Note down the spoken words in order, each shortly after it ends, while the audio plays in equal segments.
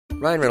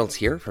Ryan Reynolds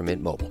here from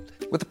Mint Mobile.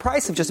 With the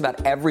price of just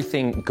about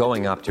everything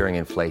going up during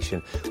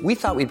inflation, we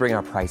thought we'd bring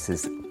our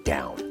prices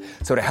down.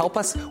 So to help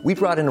us, we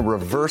brought in a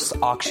reverse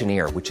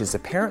auctioneer, which is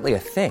apparently a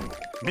thing.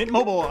 Mint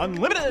Mobile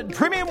Unlimited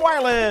Premium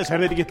Wireless. How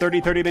to get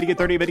 30, 30, bit to get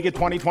 30, bit to get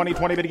 20, 20,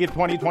 20, bit to get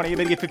 20, 20,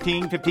 bit to get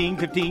 15, 15,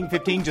 15,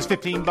 15, just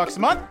 $15 a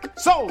month?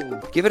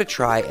 Sold! Give it a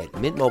try at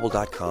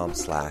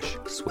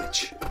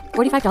mintmobile.com/switch.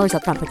 $45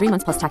 up front for 3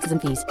 months plus taxes and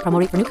fees. Promo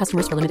rate for new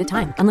customers for limited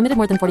time. Unlimited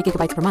more than 40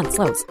 gigabytes per month.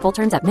 Slows full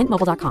terms at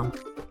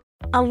mintmobile.com.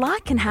 A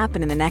lot can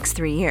happen in the next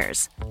 3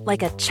 years.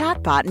 Like a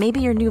chatbot may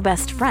be your new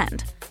best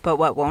friend. But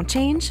what won't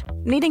change?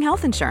 Needing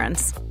health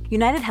insurance.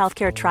 United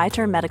Healthcare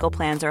Tri-Term Medical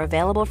Plans are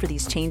available for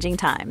these changing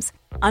times.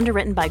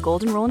 Underwritten by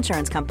Golden Rule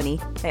Insurance Company,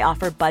 they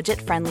offer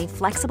budget-friendly,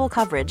 flexible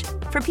coverage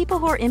for people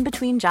who are in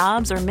between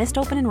jobs or missed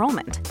open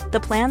enrollment. The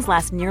plans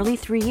last nearly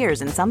 3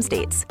 years in some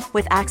states,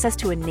 with access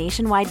to a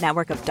nationwide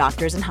network of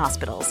doctors and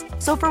hospitals.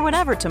 So for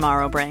whatever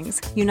tomorrow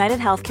brings, United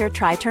Healthcare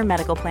Tri-Term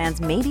Medical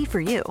Plans may be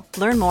for you.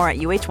 Learn more at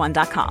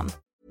uh1.com.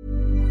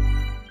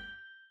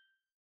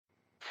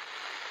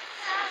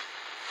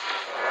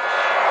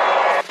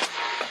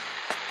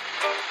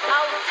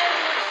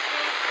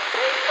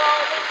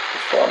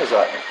 What time is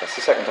that? That's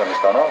the second time it's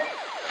gone off.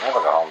 They never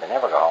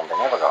go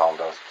home,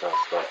 those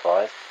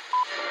boys.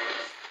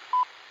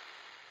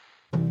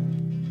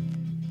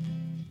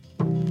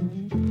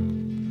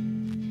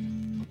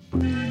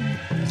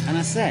 And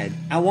I said,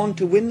 I want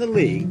to win the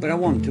league, but I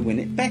want to win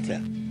it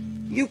better.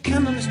 You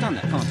can understand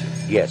that, can't you?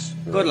 Yes.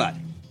 Good lad.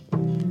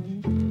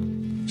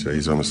 So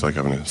he's almost like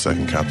having a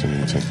second captain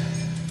in the team.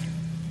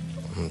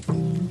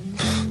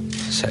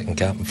 Second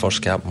captain,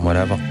 first captain,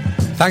 whatever.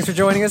 Thanks for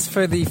joining us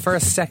for the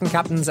first second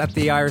captains at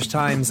the Irish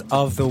Times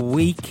of the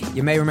week.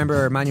 You may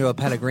remember Manuel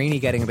Pellegrini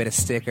getting a bit of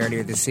stick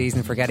earlier this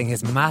season for getting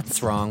his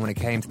maths wrong when it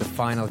came to the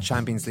final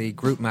Champions League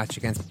group match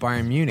against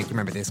Bayern Munich. You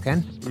remember this,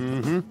 Ken?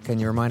 Mm-hmm. Can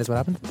you remind us what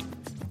happened?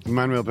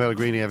 Manuel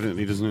Pellegrini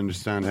evidently doesn't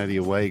understand how the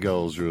away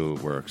goals rule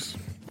works.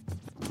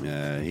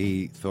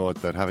 He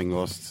thought that having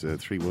lost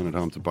 3-1 at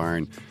home to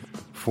Bayern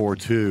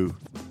 4-2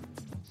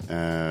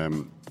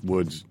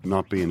 would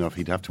not be enough.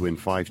 He'd have to win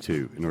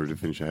 5-2 in order to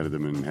finish ahead of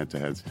them in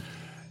head-to-heads.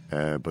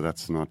 But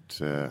that's not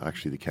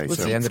actually the case. Well,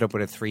 so they ended up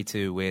with a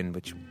 3-2 win,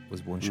 which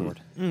was one short.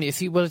 You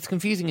see, well, it's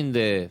confusing in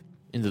the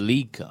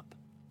League Cup,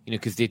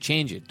 because they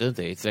change it, don't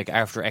they? It's like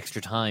after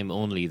extra time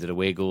only that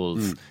away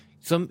goals.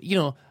 Some,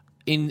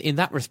 in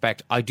that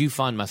respect, I do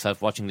find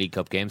myself watching League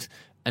Cup games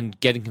and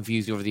getting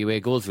confused over the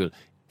away goals rule.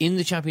 In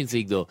the Champions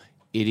League, though,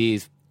 it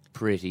is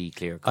pretty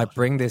clear cut. I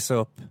bring this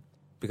up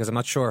because I'm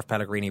not sure if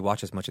Pellegrini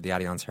watches much of the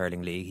Allianz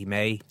Hurling League. He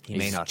may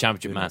not.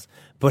 Championship man.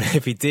 But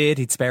if he did,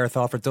 he'd spare a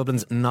thought for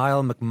Dublin's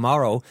Niall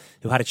McMorrow,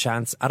 who had a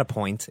chance at a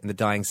point in the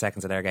dying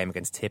seconds of their game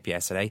against Tipp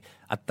yesterday.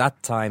 At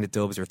that time, the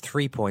Dubs were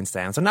 3 points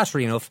down. So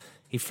naturally enough,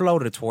 he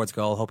floated it towards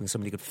goal, hoping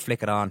somebody could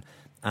flick it on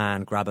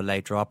and grab a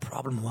late draw.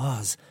 Problem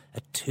was, a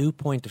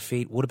 2-point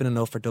defeat would have been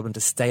enough for Dublin to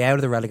stay out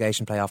of the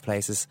relegation playoff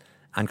places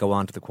and go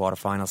on to the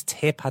quarterfinals.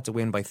 Tipp had to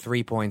win by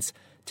 3 points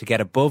to get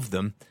above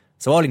them.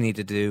 So all he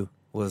needed to do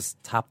was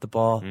tap the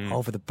ball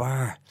over the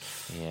bar.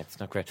 Yeah, it's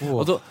not great. Whoa.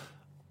 Although,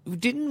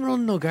 didn't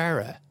Ron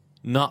O'Gara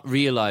not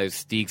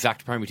realise the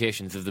exact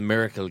permutations of the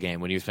miracle game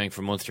when he was playing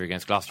for Munster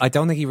against Gloucester? I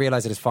don't think he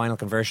realised that his final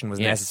conversion was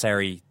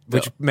necessary,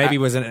 which maybe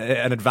was an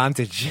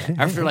advantage.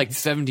 After like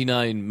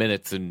 79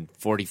 minutes and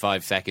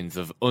 45 seconds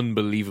of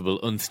unbelievable,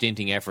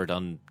 unstinting effort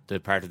on the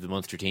part of the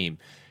Munster team,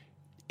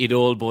 it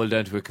all boiled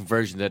down to a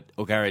conversion that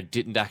O'Gara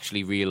didn't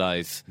actually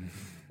realise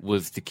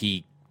was the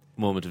key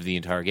moment of the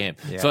entire game.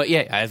 Yeah. So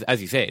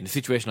as you say, in a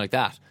situation like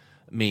that,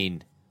 I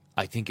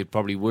think it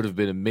probably would have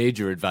been a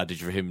major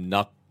advantage for him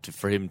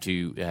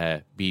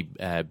to be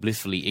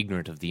blissfully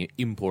ignorant of the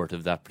import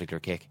of that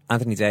particular kick.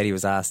 Anthony Daly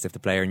was asked if the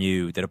player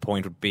knew that a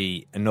point would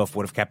be enough,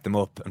 would have kept them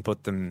up and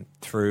put them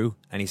through,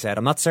 and he said,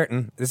 I'm not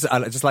certain. This is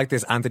just like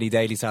this Anthony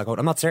Daly style quote.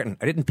 I'm not certain.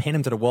 I didn't pin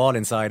him to the wall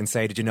inside and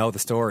say, did you know the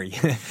story?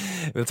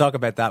 We'll talk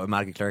about that with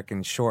Maggie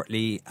Clerkin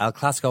shortly. El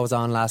Clasico was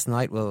on last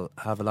night. We'll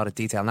have a lot of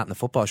detail on that in the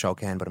football show,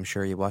 Ken, but I'm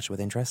sure you watched it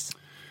with interest.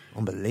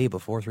 Unbelievable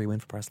 4-3 win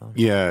for Barcelona.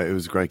 Yeah, it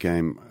was a great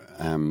game.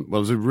 Well, it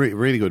was a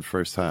really good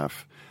first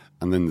half.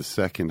 And then the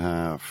second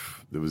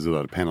half, there was a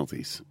lot of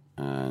penalties.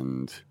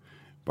 And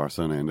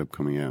Barcelona ended up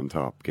coming out on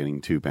top,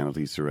 getting 2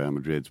 penalties to Real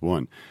Madrid's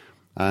 1.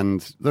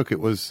 And look, it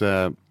was,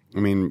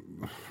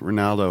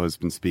 Ronaldo has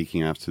been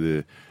speaking after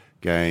the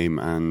game,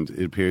 and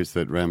it appears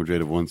that Real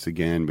Madrid have once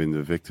again been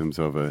the victims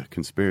of a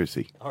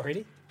conspiracy. Oh,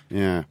 really?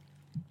 Yeah.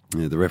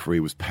 The referee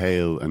was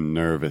pale and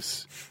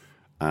nervous.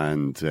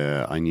 And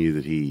I knew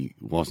that he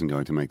wasn't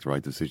going to make the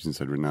right decision,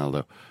 said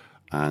Ronaldo.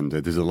 And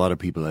there's a lot of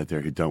people out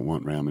there who don't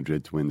want Real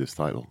Madrid to win this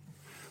title,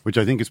 which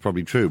I think is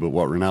probably true. But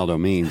what Ronaldo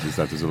means is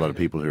that there's a lot of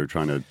people who are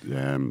trying to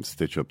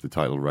stitch up the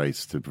title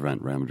race to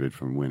prevent Real Madrid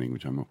from winning,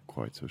 which I'm not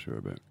quite so sure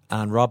about.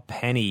 And Rob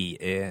Penny,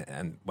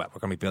 we're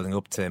going to be building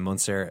up to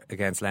Munster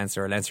against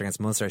Leinster, or Leinster against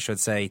Munster, I should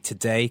say,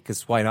 today,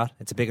 because why not?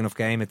 It's a big enough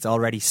game. It's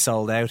already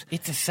sold out.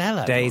 It's a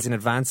sellout. Days in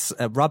advance.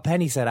 Rob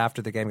Penny said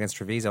after the game against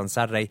Treviso on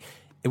Saturday,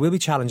 It will be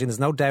challenging, there's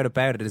no doubt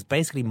about it. It is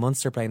basically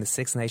Munster playing the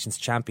Six Nations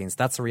champions.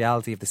 That's the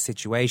reality of the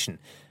situation.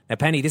 Now,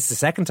 Penny, this is the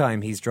second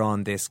time he's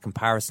drawn this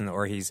comparison,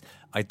 or he's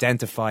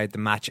identified the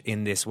match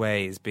in this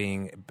way as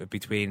being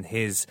between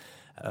his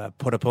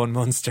put upon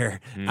Munster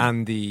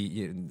and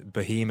the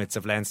behemoths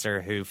of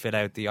Leinster who fit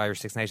out the Irish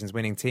Six Nations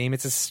winning team.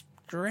 It's a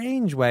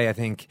strange way, I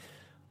think,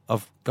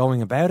 of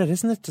going about it,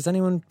 isn't it? Does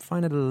anyone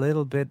find it a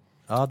little bit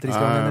odd that he's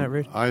going down that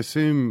route? I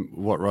assume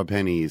what Rob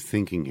Penny is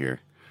thinking here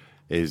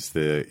is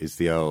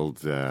the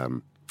old,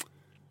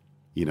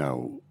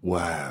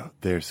 wow,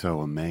 they're so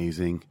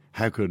amazing.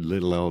 How could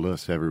little old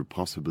us ever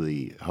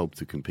possibly hope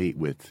to compete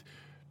with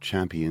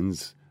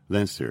champions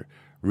Leinster?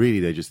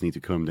 Really, they just need to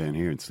come down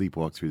here and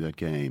sleepwalk through that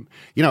game.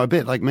 A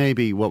bit like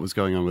maybe what was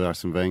going on with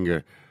Arsene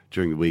Wenger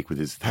during the week with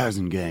his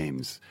 1,000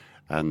 games.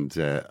 And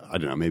I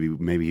don't know,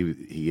 maybe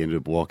he ended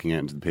up walking out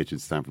into the pitch at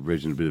Stamford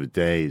Bridge in a bit of a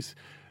daze,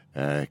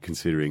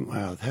 considering,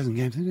 wow, 1,000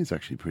 games, it is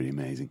actually pretty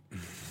amazing.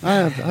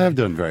 I have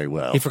done very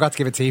well. He forgot to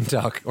give a team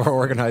talk or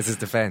organise his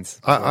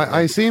defence.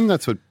 I assume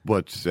that's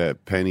what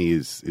Penny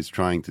is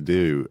trying to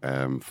do,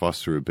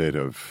 foster a bit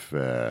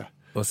of...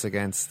 us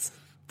against...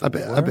 A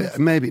bit,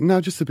 maybe,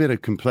 no, just a bit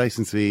of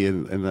complacency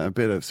and a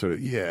bit of sort of,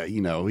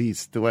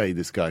 he's the way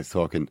this guy's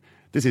talking.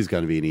 This is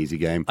going to be an easy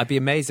game. I'd be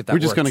amazed if that We're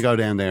just worked. going to go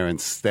down there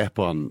and step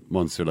on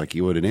Munster like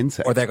you would an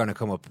insect. Or they're going to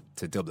come up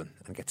to Dublin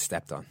and get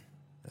stepped on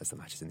as the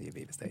match is in the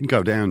Aviva Stadium.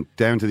 Go down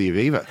to the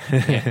Aviva.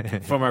 Yeah,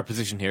 from our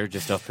position here,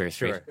 just off Pier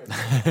Street.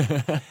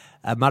 Sure.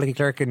 Malachy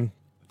Clerkin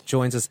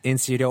joins us in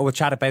studio. We'll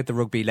chat about the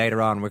rugby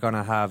later on. We're going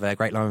to have a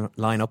great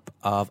lineup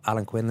of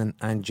Alan Quinlan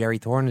and Jerry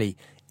Thornley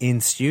in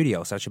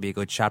studio, so that should be a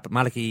good chat. But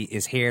Malachy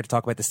is here to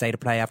talk about the state of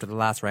play after the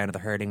last round of the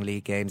Hurling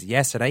League games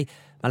yesterday.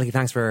 Malachy,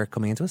 thanks for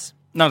coming into us.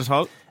 Not at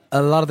all.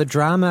 A lot of the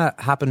drama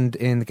happened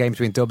in the game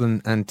between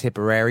Dublin and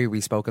Tipperary. We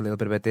spoke a little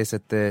bit about this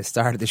at the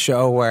start of the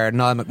show, where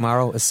Niall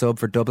McMorrow, a sub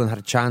for Dublin, had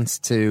a chance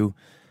to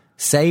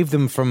save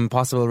them from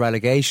possible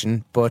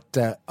relegation, but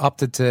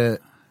opted to,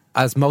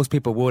 as most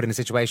people would in a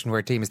situation where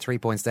a team is 3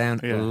 points down,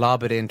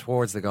 lob it in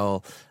towards the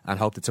goal and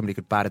hope that somebody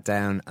could bat it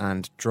down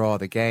and draw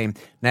the game.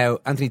 Now,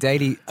 Anthony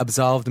Daly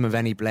absolved him of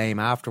any blame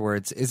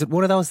afterwards. Is it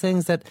one of those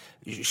things that,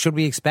 should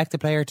we expect a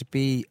player to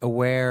be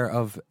aware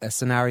of a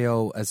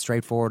scenario as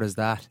straightforward as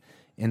that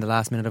in the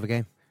last minute of a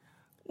game?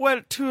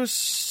 Well, to a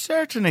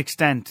certain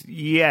extent,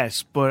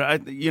 yes,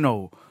 but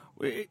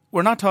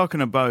we're not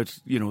talking about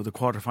the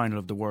quarterfinal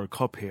of the World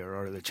Cup here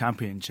or the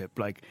championship.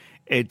 Like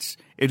it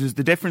is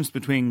the difference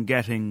between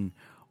getting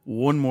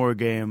one more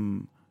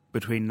game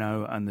between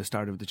now and the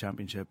start of the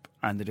championship,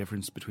 and the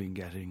difference between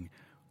getting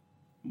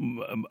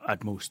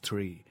at most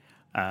 3.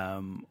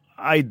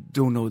 I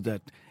don't know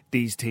that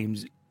these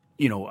teams,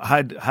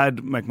 had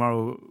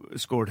McMorrow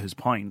scored his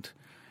point,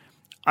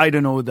 I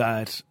don't know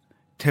that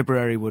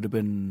Tipperary would have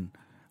been,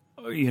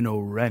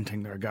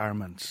 renting their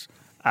garments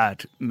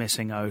at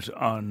missing out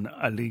on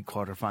a league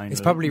quarter-final.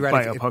 It's probably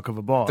by a puck of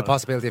a ball. The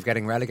possibility of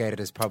getting relegated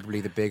is probably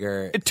the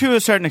bigger... To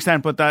a certain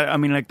extent, but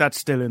that's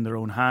still in their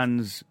own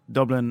hands.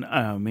 Dublin,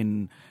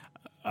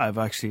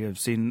 I've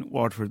seen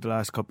Waterford the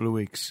last couple of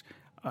weeks.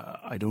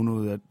 I don't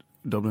know that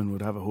Dublin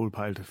would have a whole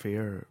pile to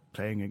fear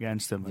playing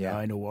against them. Yeah.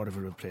 I know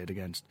Waterford have played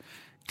against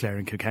Clare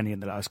and Kilkenny in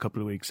the last couple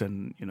of weeks,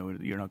 and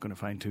you're not going to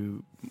find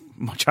too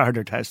much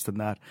harder test than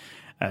that,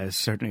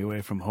 certainly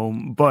away from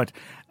home. But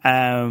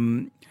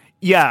I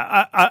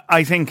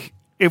think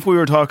if we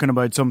were talking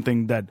about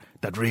something that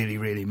really,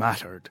 really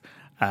mattered,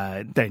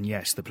 then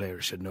yes, the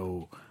players should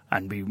know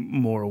and be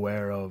more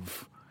aware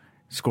of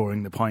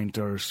scoring the point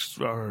or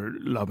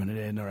lobbing it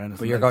in or anything.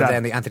 But you're like going that.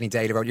 down the Anthony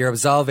Daly road. You're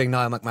absolving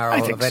Niall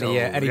McMorrow of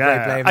any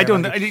great blame. I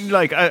don't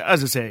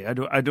as I say.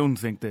 I don't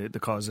think the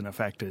cause and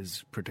effect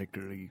is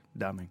particularly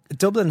damning.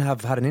 Dublin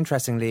have had an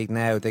interesting league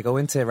now. They go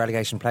into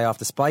relegation playoff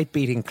despite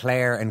beating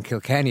Clare and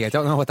Kilkenny. I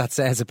don't know what that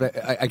says.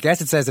 I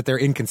guess it says that they're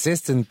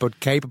inconsistent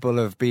but capable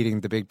of beating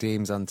the big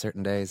teams on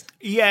certain days.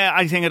 Yeah,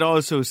 I think it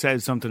also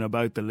says something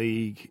about the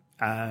league.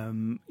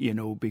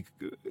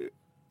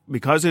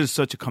 Because it is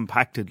such a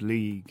compacted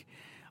league.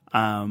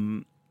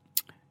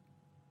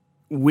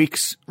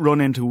 Weeks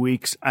run into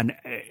weeks, and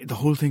the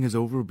whole thing is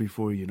over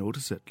before you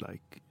notice it.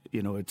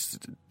 It's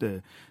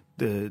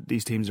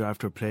these teams are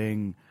after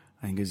playing,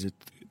 I think, is it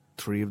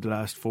 3 of the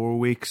last 4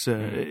 weeks?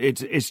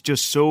 It's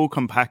just so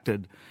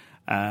compacted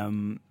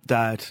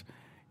that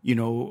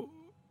you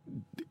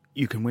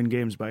can win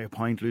games by a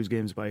point, lose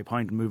games by a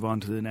point, and move on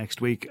to the next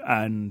week.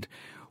 And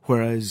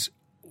whereas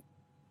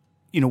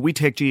we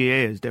take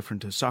GAA as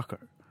different to soccer.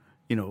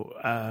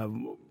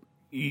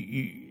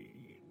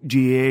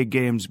 GAA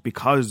games,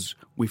 because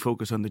we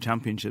focus on the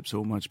championship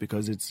so much,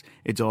 because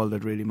it's all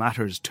that really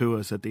matters to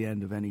us at the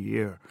end of any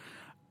year.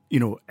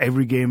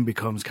 Every game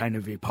becomes kind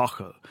of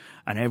epochal,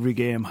 and every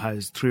game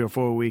has 3 or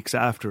 4 weeks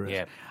after it.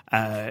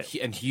 Yeah,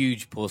 and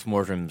huge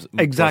postmortems.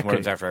 Exactly.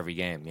 Postmortems after every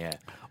game. Yeah.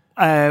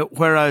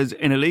 Whereas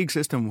in a league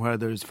system where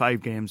there's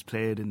 5 games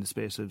played in the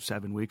space of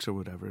 7 weeks or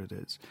whatever it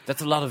is,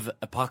 that's a lot of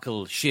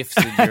epochal shifts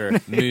in your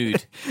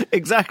mood.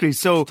 Exactly.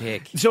 So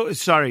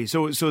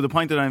the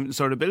point that I'm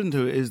sort of building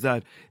to is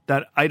that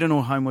I don't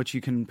know how much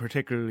you can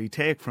particularly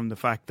take from the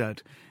fact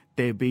that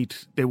they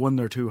won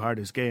their 2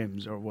 hardest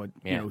games, or what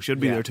should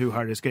be their 2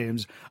 hardest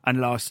games, and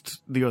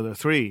lost the other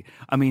 3.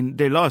 I mean,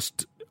 they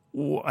lost,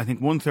 I think,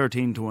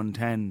 113 to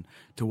 110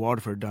 to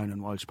Waterford down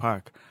in Walsh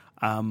Park.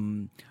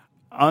 They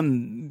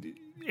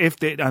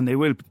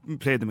will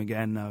play them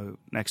again now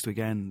next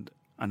weekend,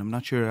 and I'm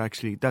not sure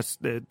actually. That's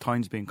the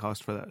coin's being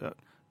tossed for that.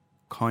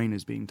 Coin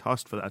is being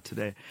tossed for that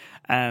today.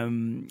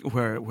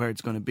 Where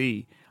it's going to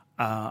be.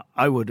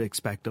 I would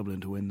expect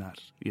Dublin to win that.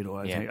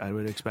 I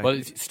would expect. Well,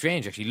 it's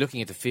strange actually.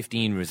 Looking at the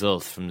 15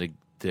 results from the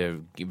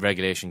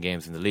regulation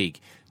games in the league,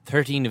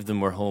 13 of them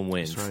were home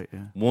wins. That's right.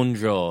 Yeah. 1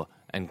 draw.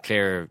 And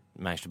Clare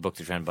managed to book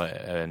the trend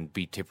and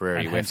beat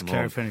Tipperary away from home.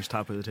 Clare finished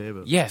top of the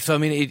table. Yeah, so I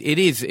mean, it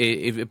is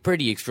a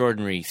pretty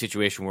extraordinary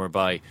situation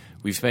whereby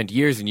we've spent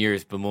years and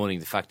years bemoaning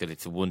the fact that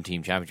it's a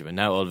 1-team championship, and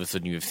now all of a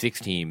sudden you have 6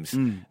 teams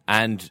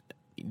and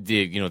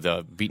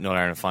the beaten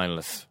All-Ireland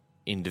finalists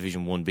in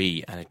Division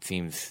 1B, and it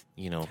seems,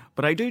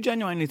 But I do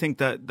genuinely think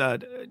that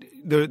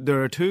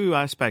there are 2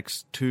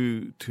 aspects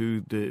to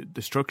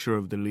the structure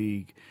of the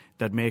league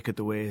that make it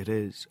the way it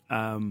is.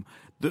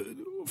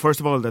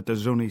 First of all, that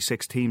there's only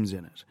 6 teams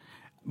in it.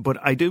 But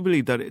I do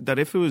believe that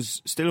if it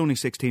was still only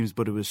 6 teams,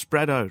 but it was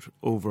spread out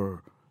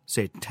over,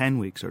 say, 10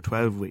 weeks or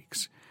 12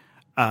 weeks,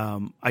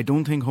 I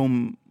don't think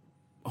home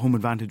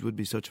advantage would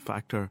be such a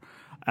factor.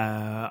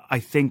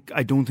 I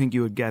don't think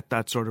you would get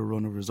that sort of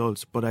run of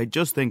results. But I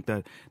just think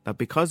that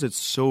because it's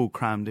so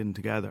crammed in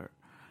together,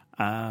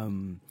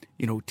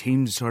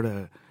 teams sort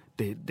of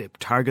they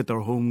target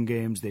their home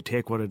games, they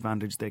take what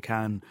advantage they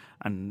can,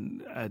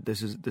 and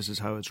this is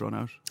how it's run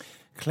out.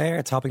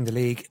 Clare topping the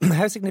league.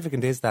 How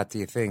significant is that, do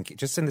you think?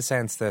 Just in the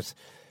sense that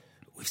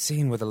we've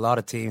seen with a lot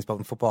of teams, both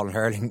in football and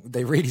hurling,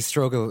 they really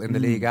struggle in the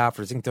league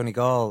after. I think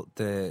Donegal,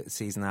 the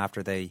season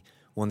after they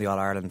won the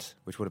All-Ireland,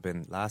 which would have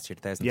been last year,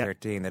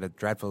 2013, they had a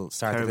dreadful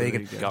start to the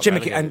league. Jim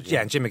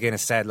McGuinness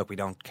said, look, we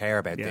don't care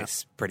about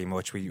this pretty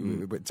much.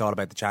 It's all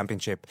about the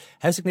championship.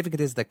 How significant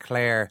is that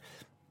Clare,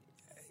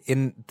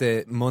 in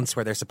the months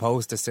where they're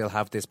supposed to still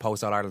have this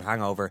post-All-Ireland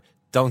hangover,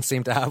 don't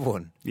seem to have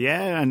one?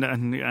 Yeah,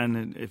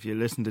 and if you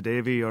listen to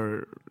Davy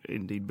or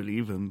indeed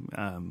believe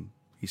him,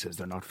 he says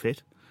they're not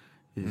fit.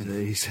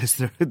 He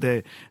says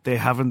they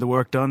haven't the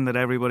work done that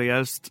everybody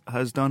else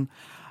has done.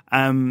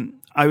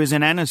 I was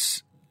in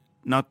Ennis,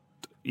 not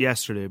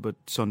yesterday, but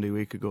Sunday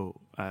week ago,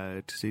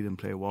 to see them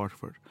play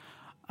Waterford.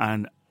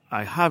 And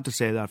I have to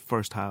say that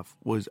first half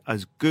was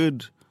as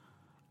good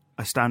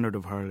a standard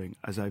of hurling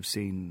as I've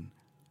seen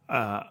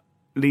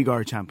League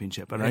or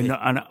Championship. And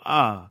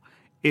really?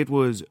 It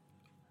was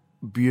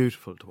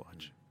beautiful to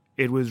watch.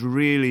 It was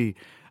really,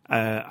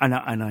 and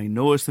I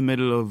know it's the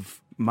middle of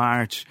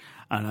March,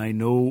 and I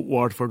know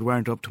Waterford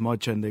weren't up to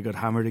much, and they got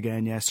hammered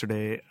again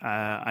yesterday.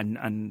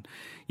 And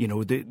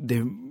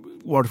the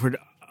Waterford,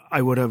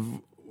 I would have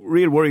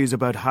real worries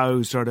about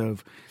how sort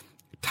of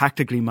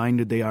tactically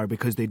minded they are,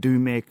 because they do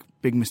make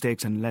big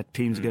mistakes and let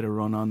teams get a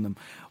run on them.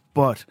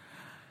 But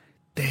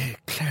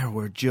Clare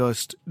were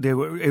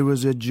it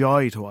was a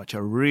joy to watch,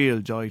 a real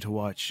joy to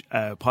watch.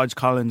 Podge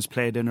Collins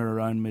played in or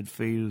around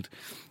midfield.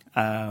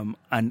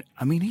 And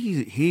I mean,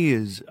 he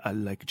is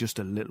like just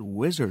a little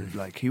wizard.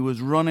 Like, he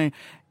was running,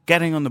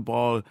 getting on the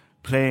ball,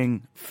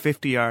 playing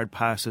 50-yard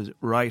passes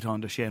right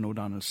onto Shane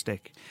O'Donnell's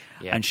stick.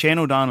 Yeah. And Shane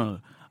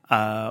O'Donnell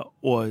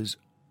was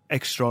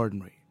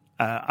extraordinary.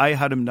 I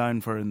had him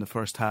down for in the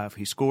first half.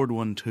 He scored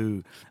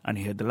 1-2 and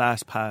he had the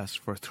last pass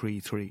for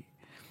 3-3.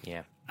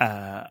 Yeah.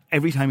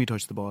 Every time he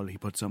touched the ball, he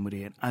put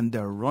somebody in, and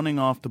they're running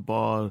off the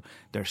ball,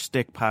 they're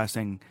stick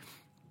passing.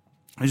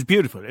 It was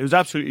beautiful. It was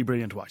absolutely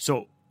brilliant to watch.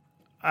 So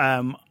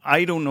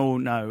I don't know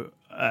now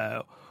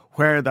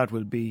where that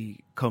will be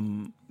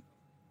come,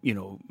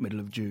 middle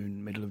of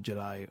June, middle of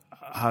July.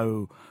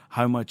 How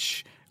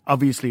much?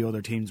 Obviously,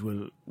 other teams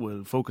will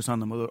focus on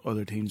them.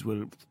 Other teams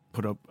will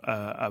put up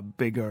a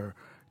bigger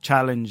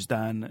challenge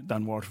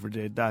than Waterford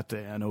did that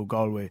day. I know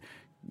Galway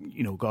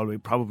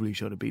probably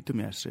should have beat them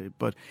yesterday.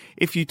 But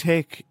if you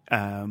take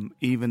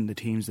even the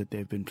teams that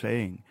they've been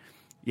playing,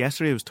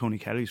 yesterday was Tony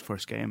Kelly's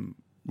first game,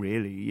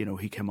 really.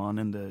 He came on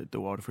in the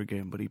Waterford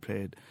game, but he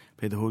played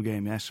the whole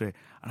game yesterday.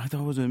 And I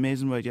thought what was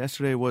amazing about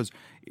yesterday was,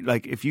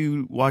 like, if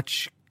you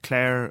watch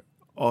Clare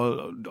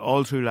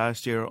all through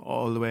last year,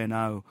 all the way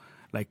now,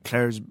 like,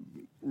 Clare's,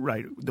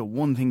 right, the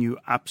one thing you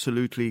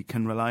absolutely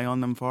can rely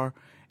on them for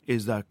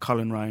is that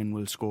Colin Ryan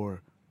will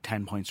score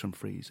 10 points from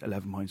frees,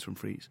 11 points from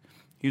frees.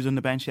 He was on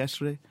the bench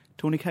yesterday.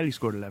 Tony Kelly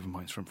scored 11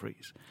 points from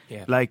frees.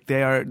 Yeah. Like,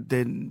 they're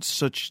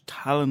such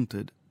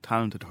talented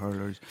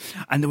hurlers.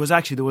 And there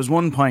was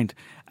one point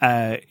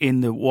in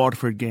the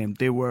Waterford game.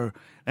 They were,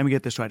 let me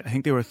get this right, I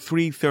think they were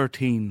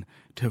 3-13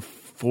 to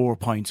 4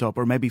 points up,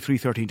 or maybe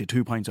 3-13 to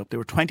 2 points up. They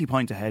were 20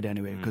 points ahead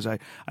anyway, because I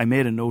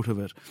made a note of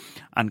it.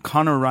 And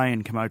Conor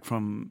Ryan came out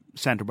from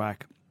centre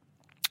back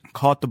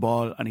caught the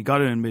ball, and he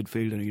got it in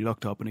midfield, and he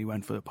looked up and he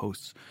went for the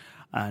posts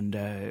and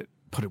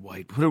put it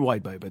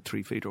wide by about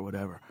 3 feet or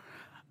whatever.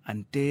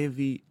 And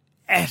Davy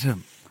ate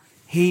him.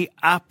 He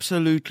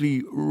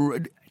absolutely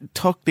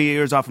took the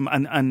ears off him.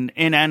 And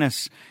in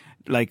Ennis,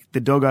 like, the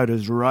dugout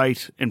is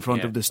right in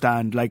front of the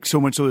stand, like, so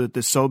much so that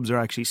the subs are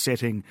actually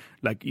sitting,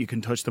 like, you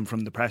can touch them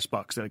from the press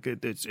box. Like,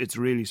 it's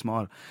really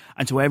small,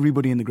 and so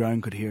everybody in the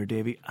ground could hear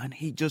Davy, and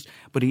he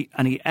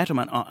ate him,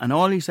 and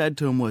all he said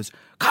to him was,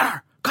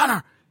 Conor,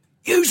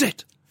 use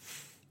it.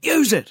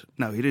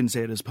 Now, he didn't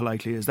say it as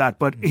politely as that,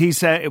 but he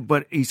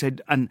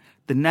said, and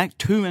the next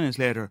 2 minutes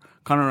later,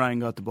 Conor Ryan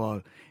got the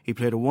ball. He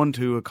played a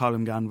 1-2 with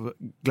Colin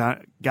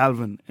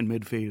Galvin in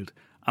midfield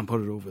and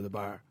put it over the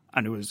bar.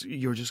 And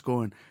you're just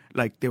going,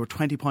 like, they were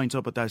 20 points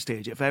up at that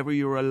stage. If ever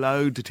you were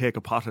allowed to take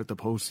a pot at the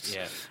posts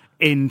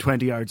in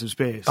 20 yards of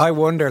space. I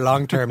wonder,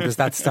 long term, does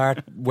that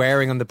start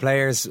wearing on the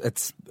players?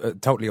 It's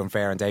totally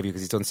unfair on Davy because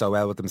he's done so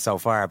well with them so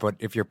far. But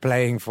if you're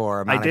playing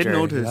for a manager, I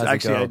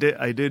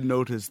did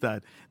notice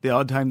that the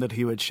odd time that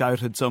he would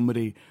shout at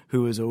somebody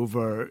who was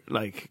over,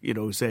 like, you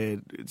know, say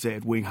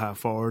at wing half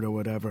forward or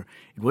whatever,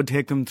 it would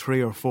take them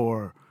 3 or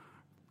 4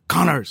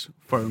 Connors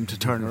for him to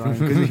turn around.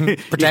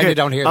 Pretend you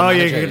don't hear the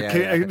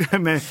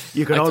manager.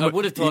 You could I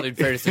would have thought, in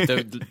fairness,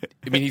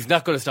 he's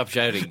not going to stop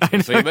shouting,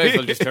 so you may as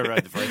well just turn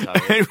around the first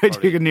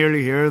half. You can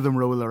nearly hear them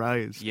roll their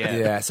eyes.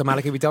 Yeah. So,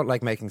 Malachy, we don't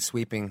like making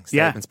sweeping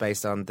statements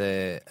based on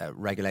the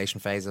regulation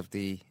phase of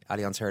the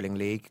Allianz Hurling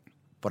League,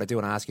 but I do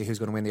want to ask you, who's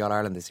going to win the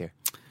All-Ireland this year?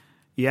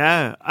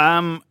 Yeah,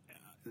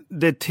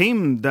 the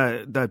team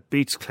that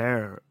beats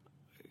Clare,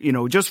 you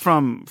know, just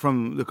from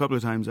the couple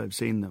of times I've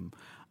seen them,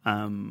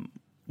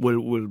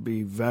 will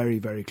be very,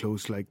 very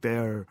close. Like,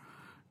 they're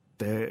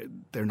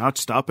not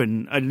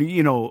stopping. And,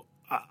 you know,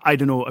 I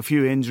don't know, a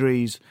few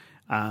injuries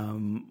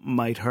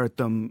might hurt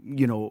them,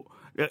 you know,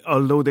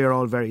 although they're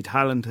all very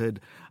talented.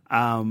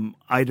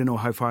 I don't know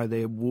how far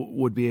they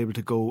would be able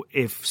to go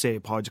if, say,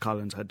 Podge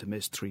Collins had to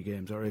miss 3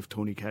 games or if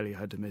Tony Kelly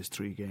had to miss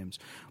 3 games.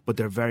 But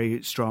they're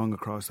very strong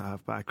across the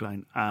half-back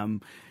line.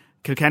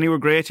 Kilkenny were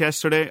great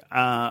yesterday.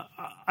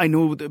 I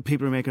know that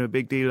people are making a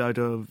big deal out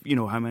of, you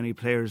know, how many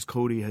players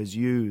Cody has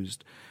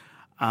used.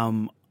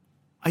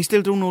 I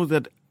still don't know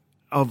that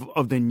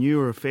of the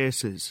newer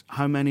faces,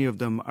 how many of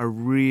them are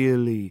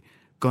really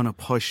going to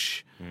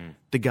push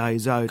the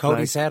guys out.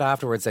 Cody said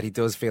afterwards that he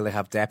does feel they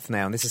have depth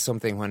now, and this is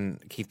something when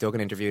Keith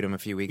Duggan interviewed him a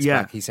few weeks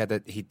back, he said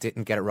that he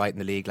didn't get it right in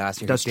the league last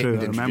year. That's he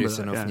didn't true. introduce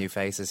enough new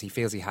faces. He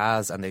feels he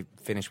has, and they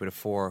finished with a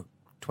 4-22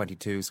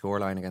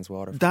 scoreline against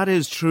Waterford. That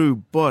is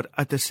true, but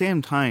at the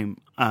same time,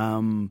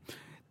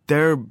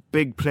 their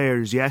big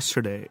players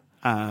yesterday,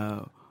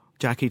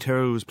 Jackie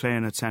Tyrrell was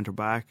playing at centre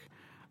back.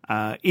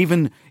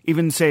 Even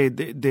say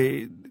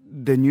the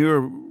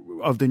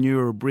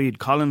newer breed,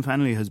 Colin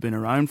Fennelly has been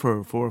around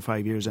for 4 or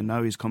 5 years, and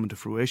now he's coming to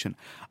fruition.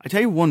 I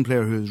tell you one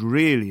player who has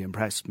really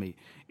impressed me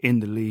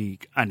in the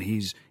league, and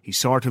he's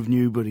sort of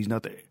new, but he's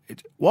not.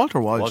 Walter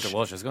Walsh. I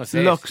was going to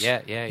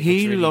say,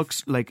 he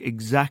looks like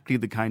exactly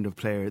the kind of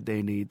player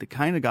they need. The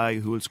kind of guy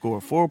who will score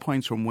 4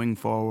 points from wing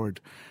forward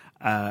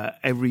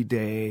every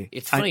day.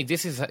 It's funny.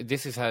 This is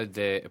how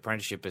the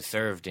apprenticeship is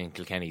served in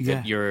Kilkenny.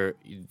 That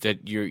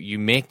you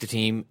make the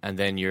team, and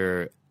then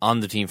you're on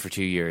the team for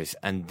 2 years,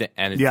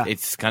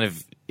 it's kind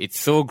of, it's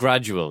so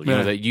gradual, you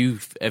know, that you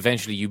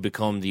eventually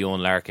become the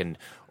Owen Larkin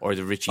or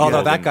the Richie. Although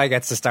Hogan. that guy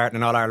gets to start in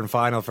an All-Ireland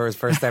final for his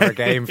first ever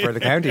game for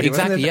the county.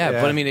 Exactly,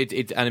 yeah. But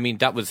I mean,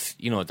 that was,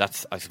 you know,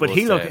 that's, I suppose. But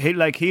he looks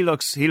like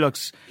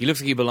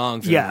he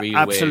belongs. Yeah, in a real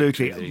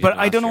absolutely. way. But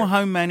I don't know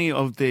how many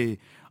of the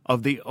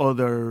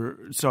other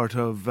sort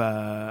of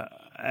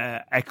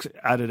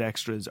added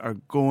extras are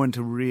going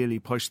to really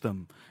push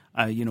them.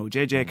 You know,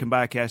 JJ came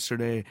back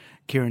yesterday.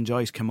 Kieran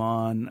Joyce came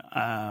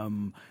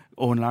on.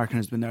 Owen Larkin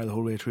has been there the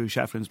whole way through.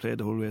 Shefflin's played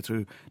the whole way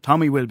through.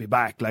 Tommy will be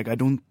back. Like, I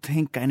don't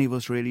think any of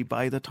us really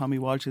buy that Tommy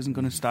Walsh isn't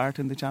going to start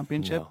in the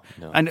championship.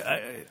 No. And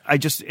it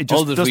just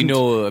all that we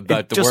know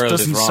about the world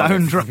doesn't is wrong.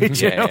 sound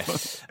right. You know?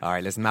 All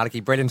right, listen,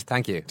 Malachy, brilliant.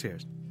 Thank you.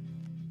 Cheers.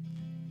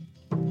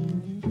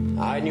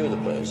 I knew the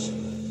place.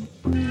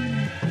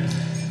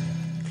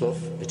 Clough,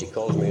 as he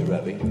calls me,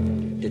 Rebby,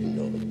 didn't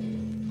know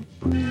them.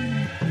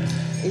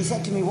 He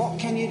said to me, what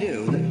can you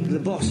do that the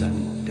boss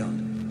hasn't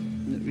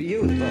done?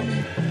 You, the boss.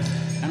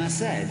 And I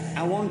said,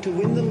 I want to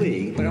win the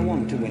league, but I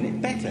want to win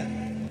it better.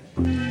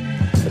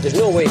 But there's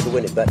no way to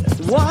win it better.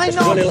 Why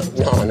not? No.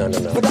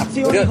 But that's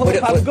the only hope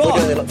I've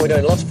got. We're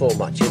doing lost 4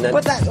 matches. And then,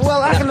 but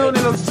I can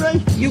only look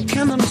straight. You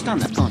can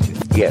understand that, can't you?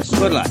 Yes.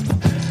 Good lad.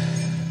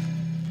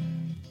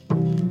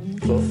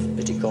 Clough,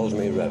 as he calls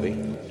me, Rebby.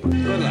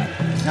 Good lad.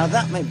 Now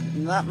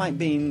that might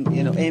mean,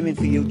 you know, aiming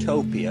for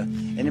utopia,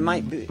 and it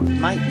might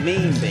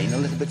mean being a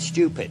little bit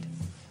stupid.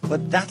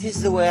 But that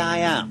is the way I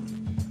am.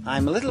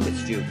 I'm a little bit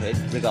stupid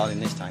regarding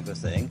this type of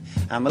thing.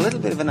 I'm a little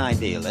bit of an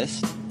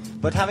idealist.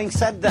 But having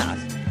said that,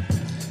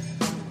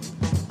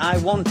 I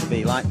want to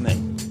be like me.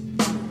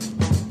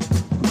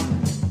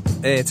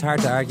 It's hard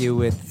to argue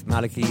with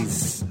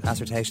Malachy's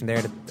assertion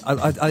there.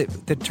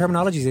 The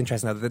terminology is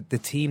interesting now. The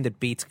team that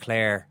beats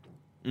Clare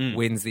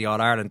wins the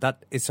All-Ireland.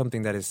 That is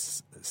something that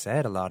is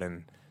said a lot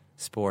in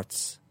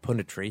sports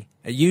punditry.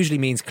 It usually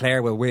means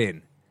Clare will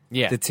win.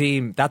 Yeah.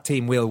 That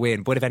team will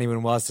win, but if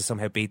anyone was to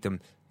somehow beat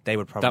them, they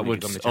would probably that would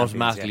become the champions,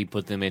 automatically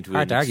put them into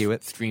an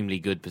extremely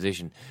good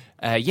position.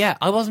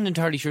 I wasn't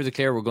entirely sure that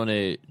Clare were going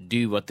to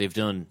do what they've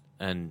done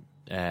and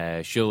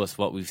show us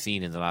what we've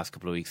seen in the last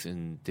couple of weeks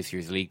in this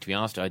year's league. To be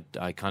honest,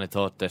 I kind of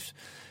thought that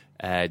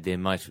they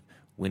might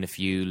win a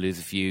few, lose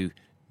a few,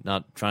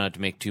 try not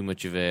to make too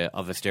much of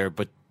a stir.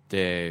 But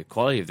the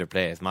quality of their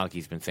play, as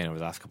Malachy's been saying over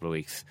the last couple of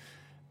weeks,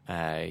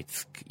 they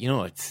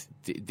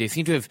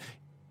seem to have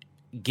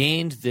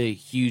gained the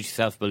huge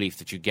self-belief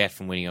that you get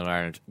from winning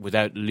All-Ireland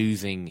without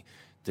losing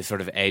the sort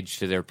of edge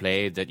to their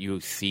play that you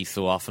see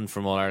so often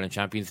from All-Ireland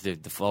champions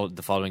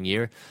the following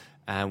year,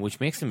 which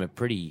makes them a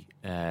pretty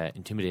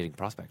intimidating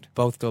prospect.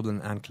 Both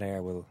Dublin and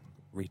Clare will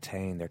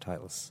retain their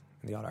titles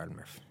in the All-Ireland,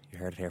 Murph. You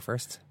heard it here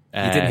first.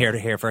 You didn't hear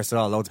it here first at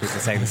all. Loads of people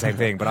saying the same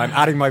thing, but I'm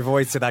adding my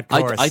voice to that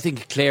chorus. I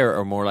think Clare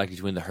are more likely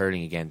to win the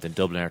hurling again than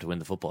Dublin are to win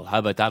the football. How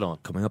about that, on?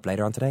 Coming up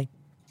later on today.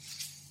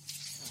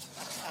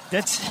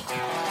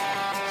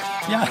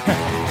 Yeah,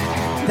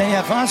 they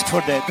have asked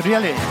for that,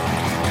 really.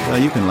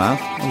 You can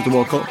laugh. It was the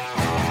World Cup.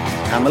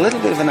 I'm a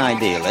little bit of an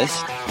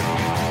idealist,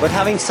 but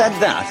having said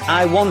that,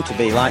 I want to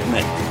be like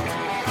Mick.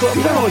 Well,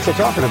 you don't know what you're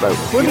talking about.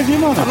 What did you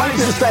know? I'd like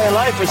to stay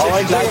alive for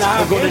 6 days.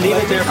 I'm going to leave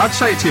it there. I'd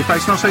say it to your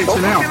face, not say it to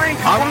you now.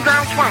 Come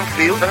down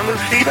Swansfield and we'll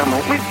see them,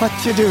 won't we?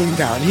 What you doing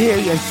down here,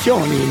 you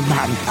shawny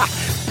man?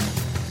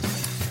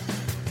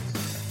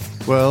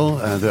 Well,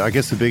 I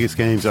guess the biggest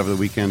games over the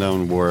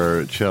weekend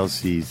were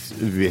Chelsea's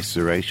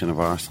evisceration of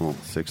Arsenal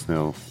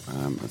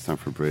 6-0 at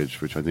Stamford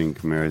Bridge, which I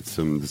think merits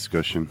some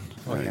discussion.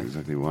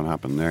 Exactly what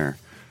happened there.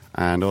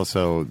 And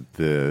also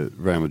the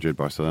Real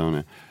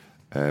Madrid-Barcelona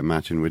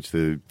match in which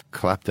they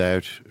clapped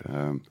out,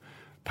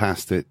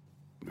 passed it,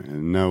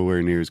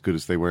 nowhere near as good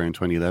as they were in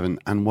 2011.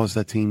 And was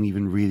that team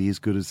even really as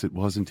good as it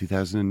was in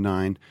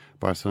 2009?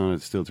 Barcelona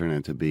still turned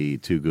out to be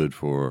too good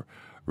for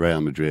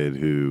Real Madrid,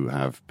 who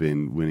have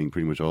been winning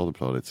pretty much all the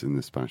plaudits in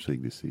the Spanish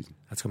League this season.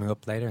 That's coming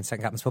up later in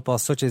Second Captain's Football.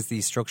 Such is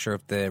the structure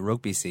of the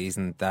rugby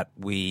season that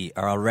we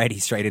are already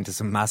straight into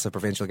some massive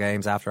provincial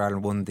games after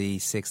Ireland won the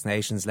Six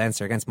Nations.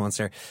 Leinster against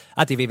Munster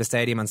at the Aviva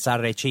Stadium on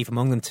Saturday. Chief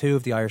among them, two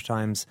of the Irish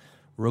Times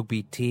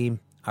rugby team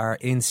are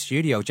in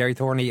studio. Jerry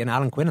Thorney and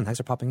Alan Quinlan. Thanks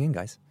for popping in,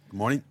 guys. Good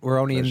morning. We're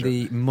only in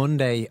the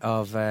Monday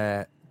of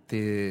the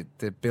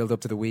build up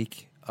to the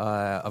week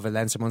of a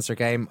Leinster-Munster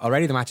game.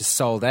 Already the match is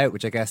sold out,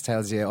 which I guess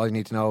tells you all you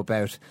need to know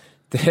about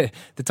the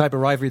type of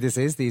rivalry this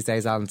is these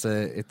days, Alan.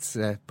 It's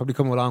probably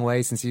come a long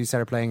way since you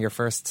started playing your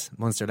first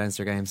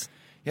Munster-Leinster games.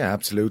 Yeah,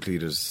 absolutely.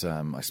 There's,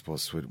 I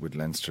suppose, with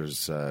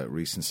Leinster's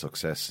recent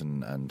success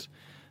and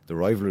the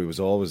rivalry was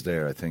always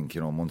there. I think,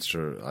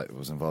 Munster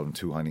was involved in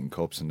 2 Heineken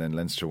Cups, and then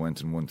Leinster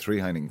went and won 3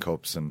 Heineken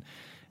Cups, and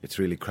it's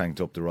really cranked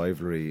up the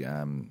rivalry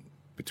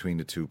between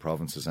the two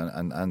provinces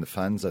and the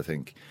fans, I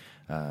think.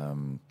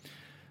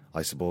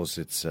 I suppose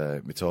it's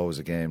always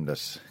a game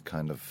that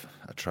kind of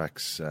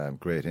attracts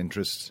great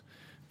interest.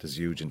 There's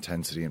huge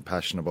intensity and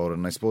passion about it,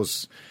 and I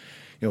suppose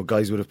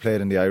guys would have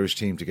played in the Irish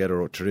team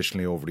together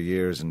traditionally over the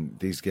years, and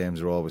these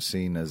games are always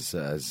seen as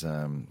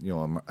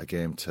a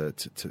game to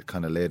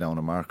kind of lay down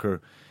a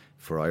marker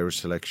for Irish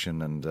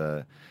selection, and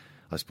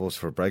I suppose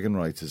for bragging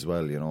rights as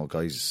well.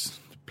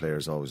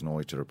 Players always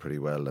know each other pretty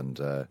well,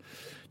 and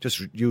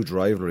just huge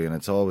rivalry, and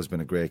it's always been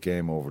a great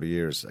game over the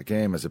years. A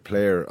game as a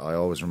player, I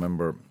always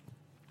remember.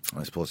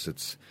 I suppose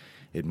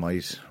it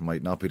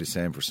might not be the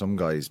same for some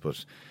guys,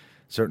 but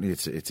certainly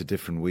it's a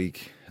different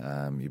week.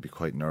 You'd be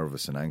quite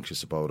nervous and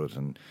anxious about it,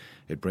 and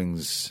it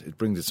brings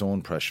its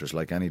own pressures,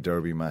 like any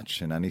derby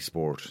match in any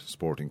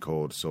sporting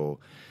code. So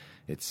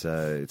it's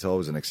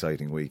always an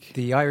exciting week.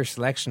 The Irish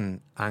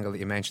selection angle that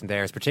you mentioned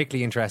there is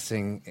particularly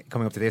interesting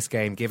coming up to this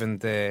game, given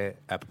the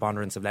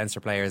preponderance of Leinster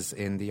players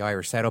in the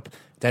Irish setup.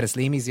 Dennis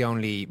Leamy's the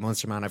only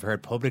Munster man I've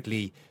heard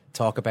publicly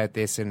talk about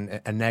this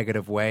in a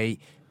negative way.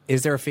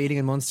 Is there a feeling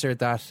in Munster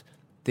that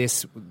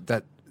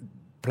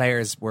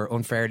players were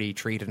unfairly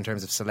treated in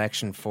terms of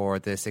selection for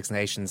the Six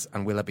Nations,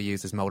 and will it be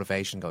used as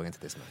motivation going into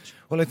this match?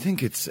 Well, I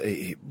think it's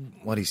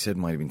what he said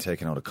might have been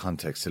taken out of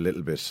context a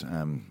little bit.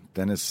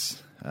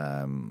 Dennis,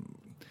 I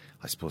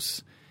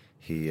suppose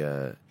we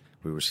were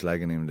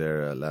slagging him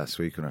there last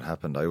week when it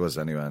happened. I was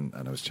anyway,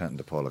 and I was chatting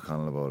to Paul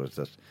O'Connell about it,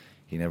 that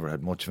he never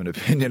had much of an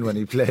opinion when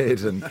he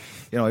played, and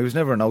he was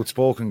never an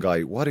outspoken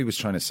guy. What he was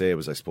trying to say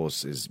was, I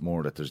suppose, is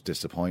more that there's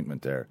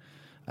disappointment there,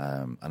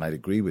 and I'd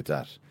agree with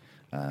that.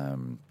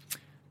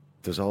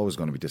 There's always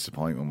going to be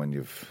disappointment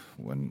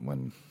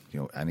when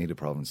any of the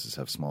provinces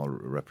have small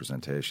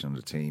representation on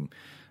the team.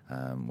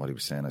 What he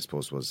was saying, I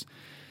suppose, was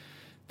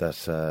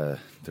that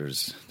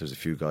there's a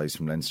few guys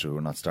from Leinster who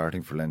are not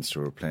starting for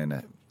Leinster, who are playing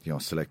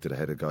selected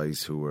ahead of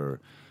guys who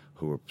were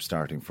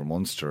starting for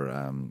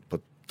Munster,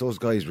 but those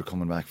guys were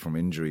coming back from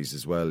injuries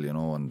as well,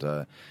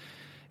 and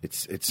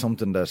it's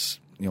something that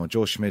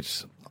Joe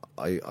Schmidt,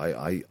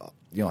 I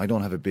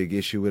don't have a big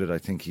issue with it. I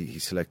think he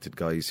selected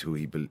guys who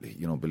he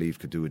believed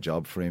could do a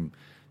job for him.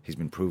 He's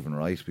been proven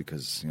right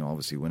because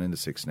obviously winning the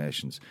Six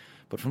Nations.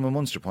 But from a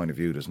Munster point of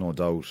view, there's no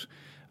doubt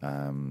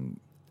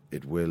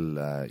it will,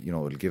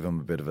 it'll give them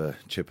a bit of a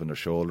chip on their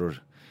shoulder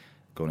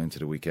going into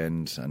the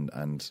weekend,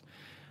 and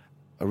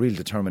a real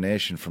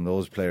determination from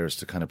those players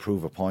to kind of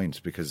prove a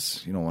point.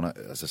 Because,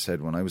 as I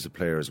said, when I was a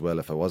player as well,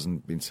 if I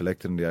wasn't being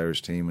selected in the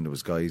Irish team and there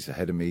was guys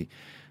ahead of me,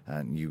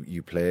 and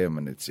you play them,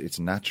 and it's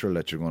natural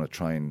that you're going to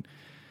try and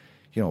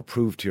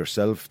prove to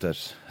yourself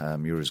that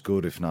you're as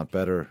good, if not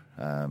better,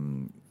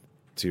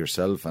 to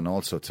yourself and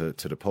also to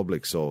the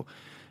public. So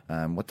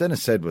what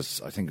Dennis said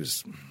was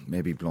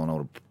maybe blown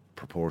out of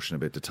proportion a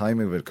bit. The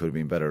timing of it could have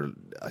been better,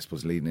 I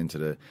suppose, leading into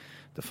the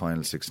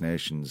final Six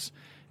Nations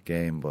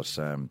game. But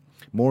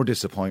more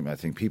disappointment. I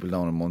think people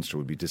down in Munster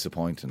would be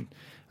disappointed,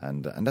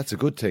 and that's a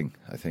good thing.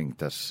 I think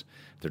that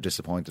they're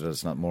disappointed that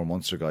it's not more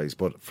Munster guys.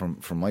 But from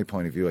my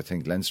point of view, I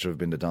think Leinster have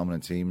been the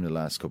dominant team in the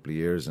last couple of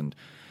years, and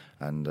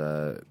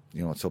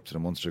it's up to the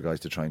Munster guys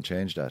to try and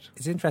change that.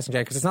 It's interesting,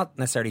 Jay, because it's not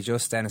necessarily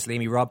just Dennis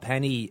Leamy. Rob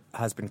Penny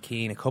has been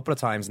keen a couple of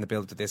times in the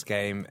build to this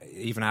game,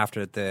 even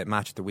after the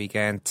match at the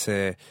weekend,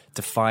 to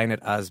define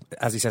it as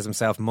he says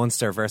himself,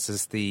 Munster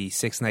versus the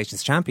Six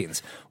Nations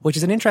champions, which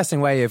is an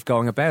interesting way of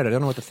going about it. I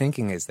don't know what the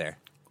thinking is there.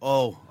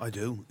 Oh, I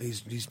do.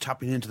 He's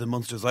tapping into the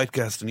Munster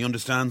zeitgeist, and he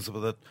understands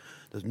that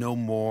there's no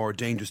more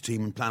dangerous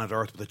team on planet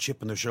Earth with a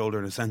chip on their shoulder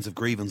and a sense of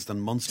grievance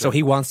than Munster. So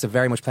he wants to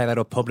very much play that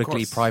up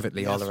publicly,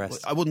 privately, yes, all the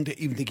rest. I wouldn't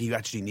even think he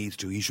actually needs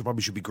to. He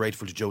probably should be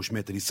grateful to Joe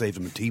Schmidt that he saved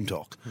him in team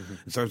talk. Mm-hmm.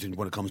 And certainly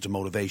when it comes to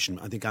motivation.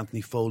 I think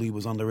Anthony Foley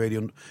was on the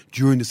radio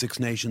during the Six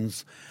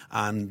Nations,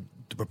 and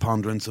the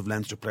preponderance of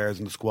Leinster players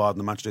in the squad and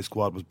the matchday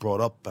squad was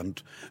brought up.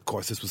 And of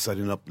course this was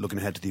setting up, looking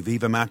ahead to the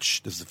Aviva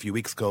match. This is a few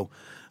weeks ago,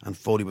 and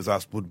Foley was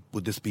asked would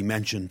this be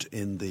mentioned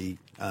in the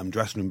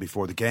dressing room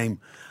before the game,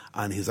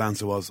 and his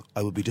answer was,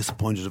 I would be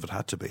disappointed if it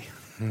had to be.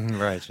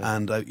 Right.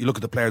 And you look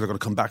at the players that are going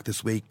to come back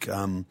this week.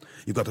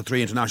 You've got the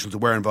three internationals that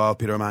were involved,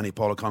 Peter O'Mahony,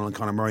 Paul O'Connell and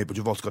Conor Murray, but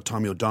you've also got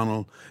Tommy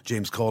O'Donnell,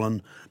 James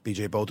Cullen,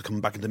 BJ Botha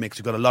coming back in the mix.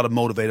 You've got a lot of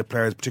motivated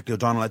players, particularly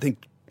O'Donnell. I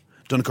think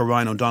Donncha,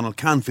 Ryan O'Donnell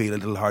can feel a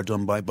little hard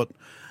done by, but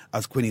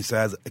as Quinny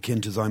says,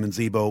 akin to Simon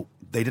Zebo,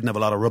 they didn't have a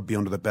lot of rugby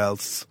under their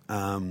belts.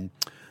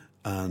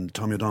 And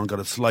Tommy O'Donnell got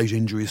a slight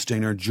injury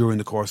stinger during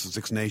the course of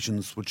Six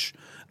Nations, which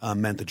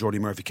meant that Jordy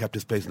Murphy kept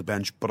his place on the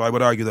bench. But I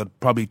would argue that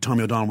probably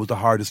Tommy O'Donnell was the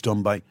hardest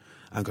done by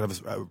and could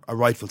have a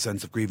rightful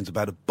sense of grievance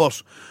about it.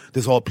 But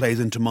this all plays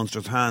into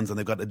Munster's hands, and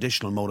they've got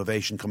additional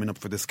motivation coming up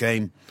for this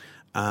game.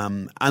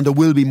 And there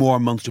will be more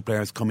Munster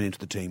players coming into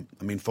the team.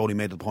 I mean, Foley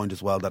made the point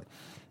as well that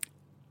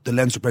the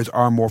Leinster players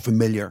are more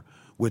familiar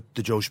with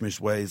the Joe Schmidt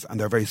ways, and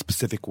their very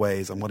specific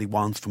ways, and what he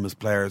wants from his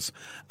players.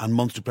 And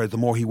Munster players, the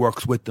more he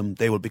works with them,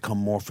 they will become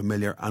more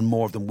familiar, and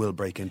more of them will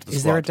break into the squad.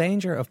 Is there a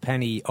danger of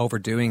Penny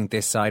overdoing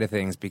this side of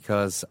things?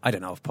 Because I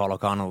don't know if Paul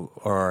O'Connell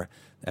or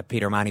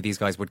Peter O'Mahony, these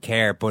guys would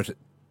care, but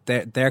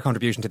their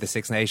contribution to the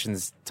Six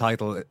Nations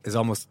title is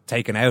almost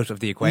taken out of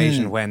the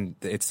equation when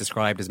it's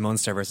described as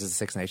Munster versus the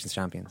Six Nations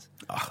champions.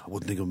 I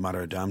wouldn't think it would matter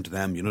a damn to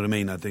them. You know what I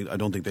mean? I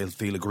don't think they'll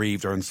feel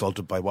aggrieved or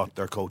insulted by what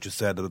their coach has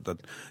said.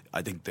 That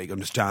I think they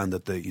understand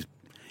that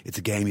it's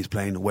a game he's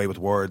playing away with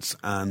words.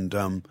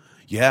 And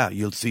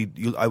you'll see.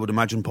 I would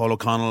imagine Paul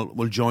O'Connell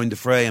will join the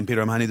fray and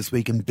Peter O'Mahony this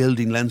week in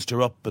building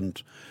Leinster up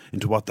and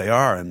into what they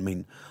are. And I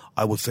mean,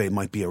 I would say it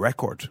might be a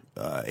record.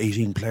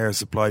 18 players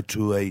supplied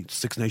to a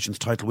Six Nations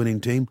title-winning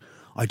team.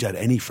 I doubt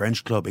any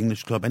French club,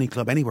 English club, any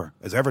club anywhere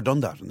has ever done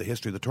that in the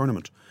history of the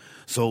tournament.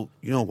 So,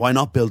 why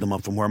not build them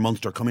up from where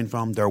Munster are coming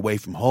from? They're away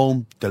from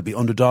home. They'll be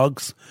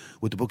underdogs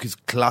with the bookies'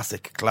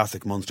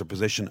 classic Munster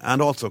position.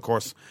 And also, of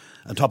course,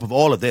 on top of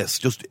all of this,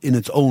 just in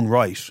its own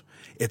right,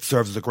 it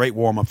serves as a great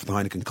warm-up for the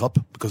Heineken Cup,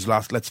 because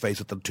let's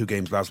face it, the two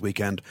games last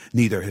weekend,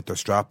 neither hit their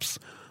straps.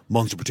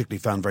 Munster particularly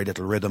found very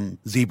little rhythm.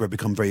 Zebra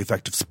become very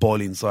effective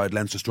spoiling side.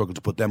 Leinster struggled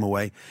to put them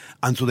away.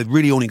 And so they've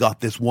really only got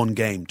this one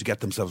game to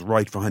get themselves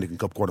right for Heineken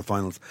Cup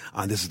quarterfinals.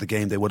 And this is the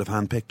game they would have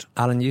handpicked.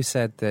 Alan, you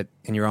said that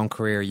in your own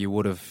career you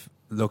would have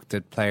looked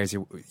at players,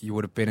 you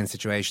would have been in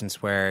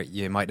situations where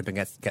you might have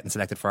been getting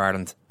selected for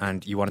Ireland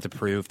and you wanted to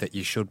prove that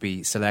you should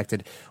be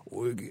selected.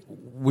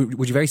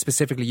 Would you very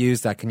specifically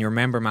use that? Can you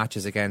remember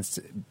matches against,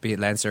 be it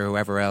Leinster or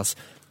whoever else,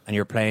 and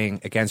you're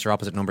playing against your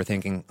opposite number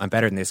thinking, I'm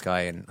better than this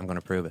guy and I'm going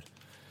to prove it?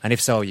 And if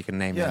so, you can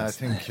name names. I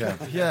think,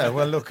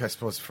 well, look, I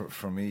suppose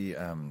for me,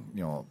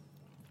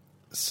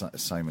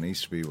 Simon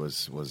Easterby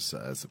was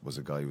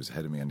a guy who was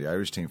ahead of me in the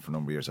Irish team for a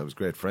number of years. I was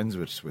great friends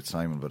with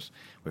Simon, but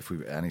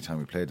anytime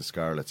we played the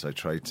Scarlets, I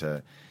tried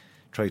to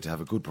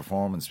have a good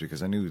performance,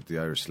 because I knew the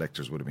Irish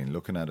selectors would have been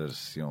looking at it,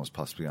 as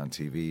possibly on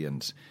TV,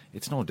 and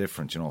it's no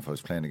different, if I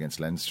was playing against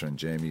Leinster and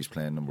Jamie's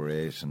playing number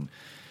 8 and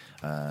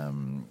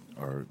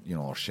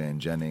or Shane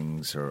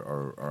Jennings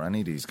or any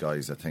of these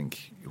guys. I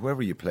think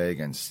whoever you play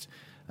against,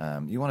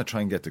 you want to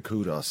try and get the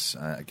kudos,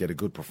 get a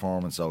good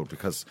performance out,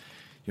 because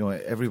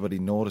everybody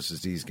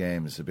notices these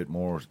games a bit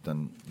more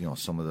than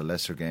some of the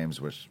lesser games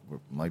which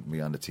might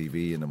be on the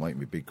TV and there might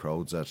be big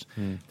crowds at.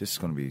 This is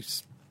going to be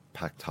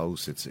packed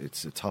house.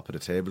 It's a top of the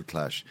table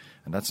clash,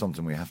 and that's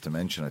something we have to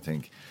mention. I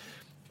think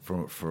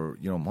for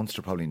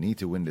Munster probably need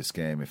to win this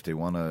game if they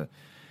want to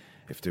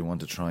if they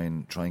want to try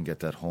and get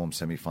that home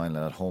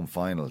semi-final, that home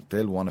final,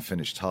 they'll want to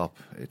finish top.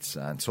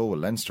 And so will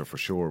Leinster for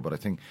sure. But I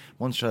think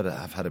Munster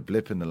have had a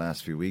blip in the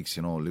last few weeks,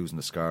 losing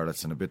the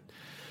Scarlets and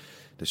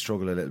they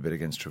struggled a little bit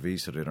against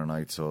Treviso the other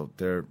night. So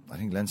I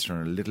think Leinster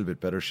are in a little bit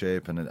better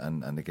shape, and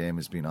the game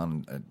has been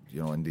on,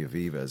 in the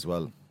Aviva as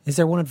well. Is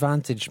there one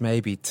advantage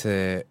maybe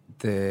to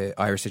the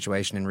Irish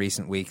situation in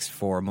recent weeks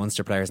for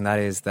Munster players, and that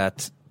is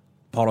that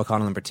Paul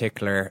O'Connell in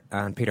particular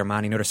and Peter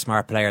Manning, another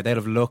smart player, they'll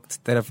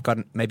have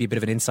gotten maybe a bit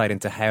of an insight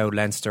into how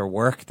Leinster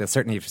work. They'll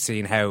certainly have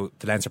seen how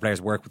the Leinster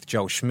players work with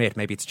Joe Schmidt.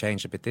 Maybe it's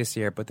changed a bit this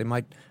year, but they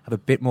might have a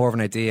bit more of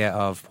an idea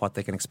of what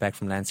they can expect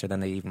from Leinster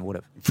than they even would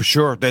have. For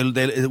sure.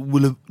 It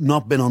will have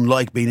not been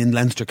unlike being in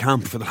Leinster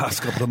camp for the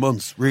last couple of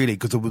months, really,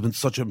 because there has been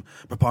such a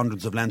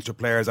preponderance of Leinster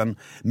players and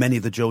many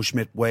of the Joe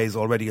Schmidt ways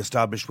already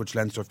established, which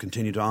Leinster have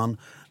continued on.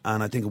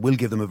 And I think it will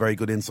give them a very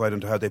good insight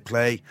into how they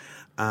play.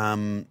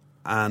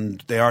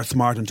 And they are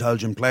smart,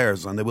 intelligent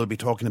players, and they will be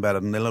talking about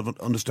it, and they'll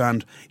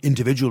understand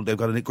individual. They've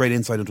got a great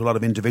insight into a lot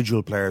of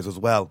individual players as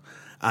well.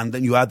 And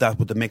then you add that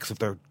with the mix of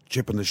their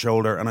chip on the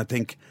shoulder, and I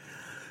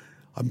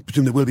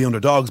presume they will be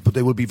underdogs, but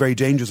they will be very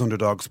dangerous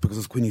underdogs, because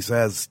as Queenie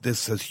says,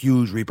 this has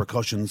huge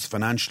repercussions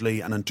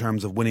financially and in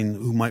terms of winning,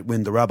 who might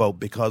win the Rabo,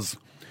 because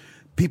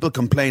people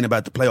complain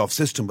about the playoff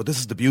system, but this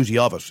is the beauty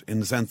of it,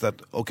 in the sense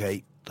that,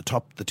 okay,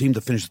 the team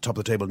that finishes at the top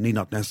of the table need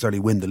not necessarily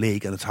win the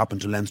league, and it's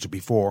happened to Leinster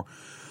before.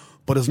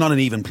 But it's not an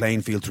even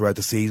playing field throughout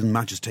the season.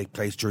 Matches take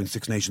place during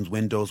Six Nations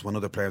windows when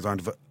other players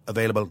aren't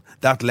available.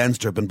 That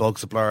Leinster have been bulk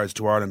suppliers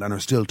to Ireland and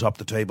are still top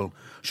of the table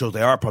shows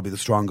they are probably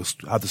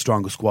have the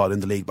strongest squad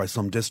in the league by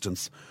some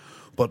distance.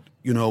 But,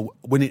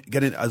 when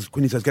as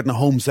Queenie says, getting a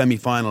home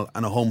semi-final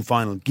and a home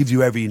final gives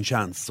you every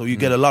chance. So you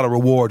get a lot of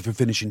reward for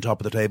finishing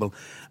top of the table.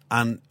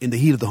 And in the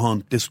heat of the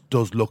hunt, this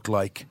does look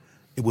like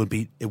it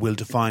will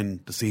define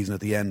the season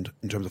at the end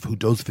in terms of who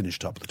does finish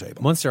top of the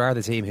table. Munster are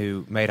the team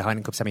who made a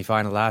Heineken Cup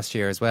semi-final last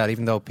year as well,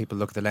 even though people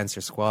look at the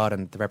Leinster squad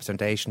and the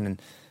representation and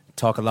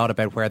talk a lot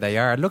about where they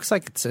are. It looks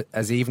like it's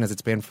as even as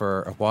it's been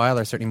for a while,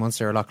 or certainly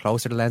Munster are a lot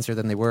closer to Leinster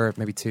than they were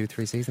maybe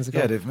 2-3 seasons ago.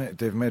 Yeah,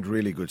 they've made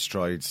really good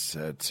strides.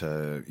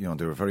 They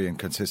were very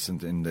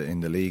inconsistent in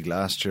the league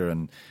last year,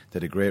 and they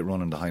had a great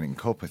run in the Heineken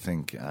Cup. I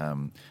think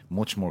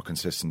much more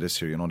consistent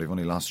this year. They've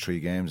only lost 3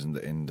 games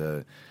in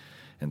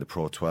the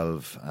Pro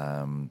 12,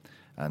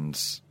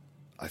 and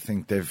I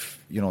think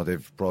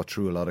they've brought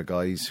through a lot of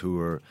guys who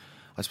are,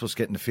 I suppose,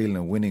 getting the feeling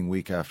of winning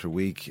week after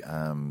week.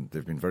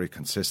 They've been very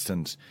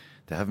consistent.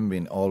 They haven't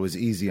been always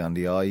easy on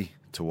the eye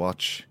to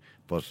watch,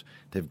 but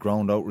they've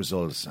ground out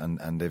results,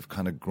 and they've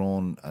kind of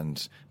grown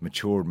and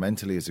matured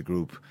mentally as a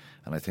group.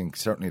 And I think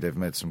certainly they've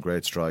made some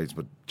great strides.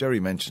 But Jerry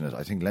mentioned it.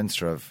 I think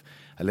Leinster have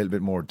a little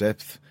bit more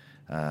depth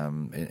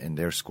in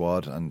their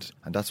squad, and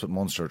that's what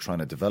Munster are trying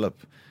to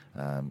develop.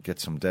 Get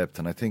some depth,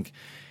 and I think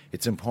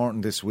it's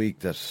important this week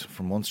that,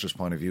 from Munster's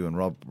point of view, and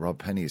Rob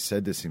Penny has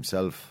said this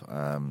himself.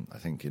 I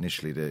think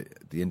initially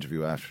the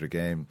interview after the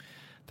game,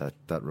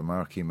 that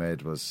remark he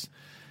made was,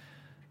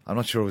 I'm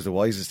not sure it was the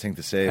wisest thing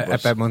to say, but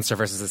about Munster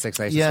versus the Six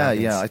Nations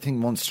champions. Yeah. I think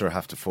Munster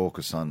have to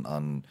focus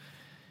on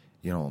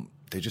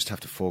they just have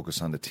to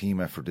focus on the team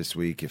effort this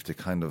week. If they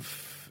kind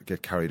of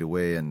get carried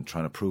away and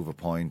trying to prove a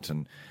point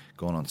and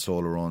going on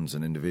solo runs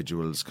and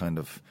individuals kind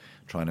of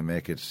trying to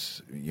make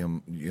it,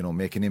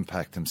 make an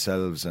impact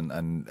themselves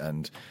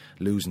and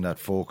losing that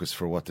focus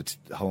for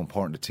how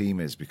important the team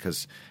is,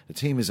 because the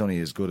team is only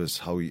as good as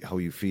how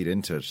you feed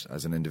into it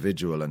as an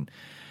individual. And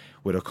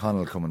with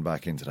O'Connell coming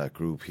back into that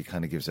group, he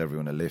kind of gives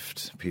everyone a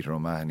lift. Peter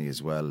O'Mahony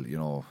as well,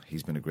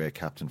 he's been a great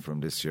captain for him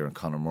this year, and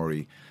Conor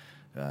Murray,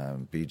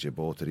 BJ,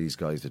 both of these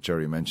guys that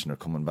Jerry mentioned are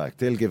coming back.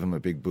 They'll give him a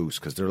big boost,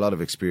 because there are a lot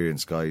of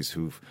experienced guys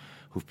who've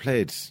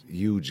played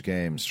huge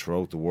games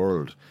throughout the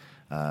world.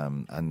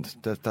 And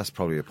that's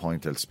probably a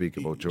point I'll speak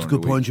about during the week. It's a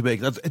good point you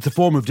make. It's a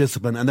form of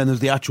discipline, and then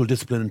there's the actual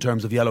discipline in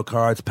terms of yellow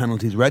cards,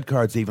 penalties, red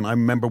cards even. I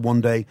remember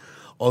one day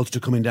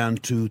Ulster coming down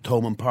to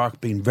Thomond Park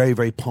being very,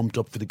 very pumped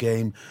up for the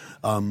game,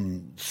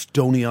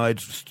 stony-eyed,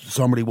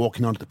 somebody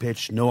walking onto the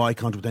pitch, no eye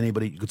contact with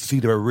anybody. You could see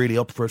they were really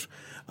up for it,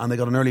 and they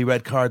got an early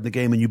red card in the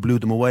game and you blew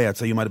them away. I'd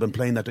say you might have been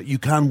playing that. You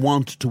can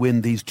want to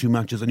win these 2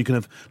 matches, and you can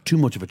have too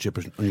much of a chip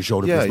on your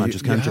shoulder for these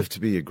matches, can't you? You have to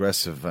be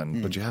aggressive,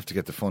 but you have to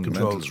get the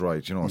fundamentals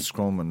right.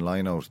 Scrum and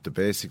line out, the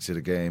basics of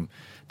the game,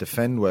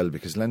 defend well,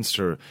 because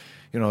Leinster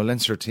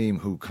team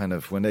who kind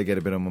of, when they get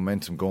a bit of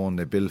momentum going,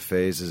 they build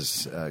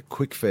phases,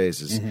 quick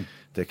phases. Mm-hmm.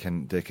 They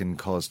can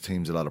cause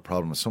teams a lot of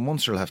problems. So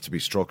Munster will have to be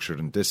structured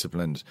and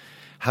disciplined,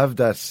 have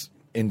that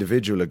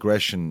individual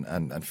aggression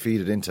and feed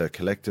it into a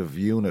collective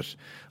unit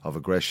of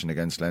aggression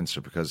against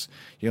Leinster, because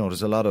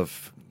there's a lot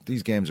of,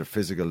 these games are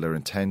physical, they're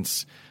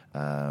intense,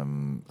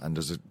 and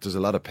there's a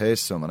lot of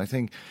pace to them. And I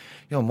think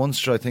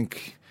Munster, I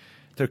think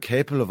they're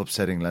capable of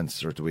upsetting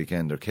Leinster at the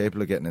weekend. They're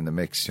capable of getting in the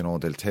mix. They'll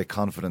take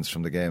confidence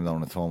from the game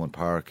down at Thomond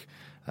Park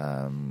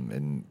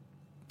in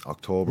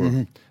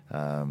October,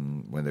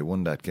 when they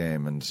won that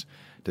game, and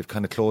they've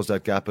kind of closed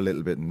that gap a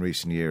little bit in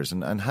recent years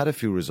and had a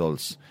few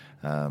results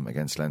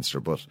against Leinster,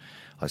 but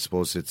I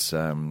suppose it's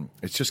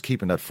just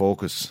keeping that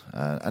focus.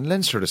 And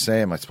Leinster the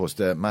same, I suppose.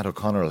 Matt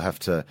O'Connor will have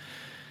to,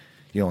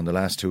 in the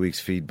last 2 weeks,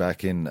 feed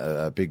back in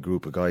a big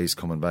group of guys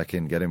coming back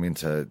in, get him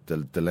into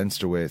the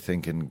Leinster way of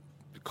thinking,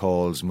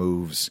 calls,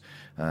 moves,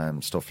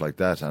 stuff like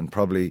that, and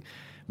probably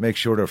make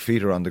sure their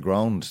feet are on the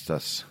ground,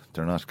 that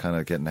they're not kind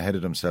of getting ahead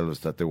of themselves,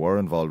 that they were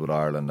involved with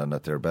Ireland and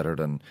that they're better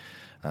than,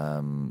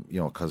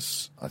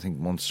 because I think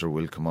Munster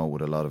will come out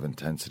with a lot of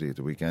intensity at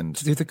the weekend.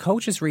 Do the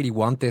coaches really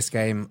want this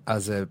game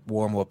as a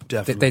warm-up?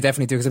 Definitely. They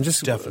definitely do, because I'm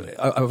just... Definitely.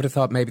 I would have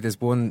thought maybe there's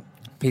one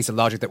piece of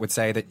logic that would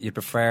say that you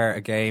prefer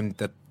a game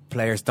that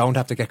players don't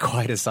have to get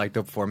quite as psyched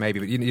up for, maybe,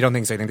 but you don't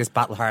think so? You think this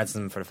battle hardens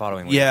them for the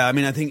following week? Yeah, I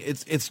mean, I think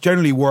it's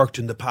generally worked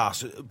in the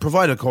past,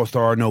 provided, of course,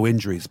 there are no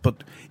injuries.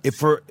 But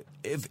if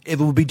it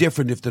would be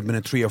different if there'd been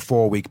a 3 or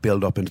 4 week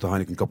build up into the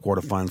Heineken Cup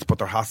quarterfinals, but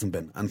there hasn't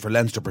been. And for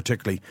Leinster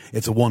particularly,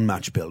 it's a one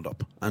match build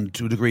up, and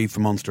to a degree for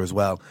Munster as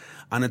well.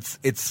 And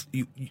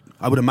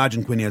I would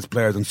imagine, Quinny, as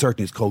players and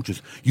certainly as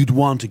coaches, you'd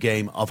want a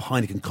game of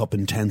Heineken Cup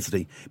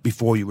intensity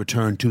before you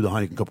return to the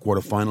Heineken Cup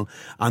quarterfinal.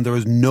 And there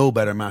is no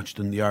better match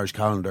than the Irish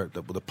calendar,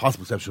 with the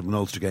possible exception of an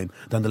Ulster game,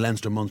 than the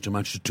Leinster-Munster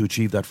match to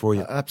achieve that for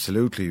you.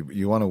 Absolutely,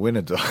 you want to win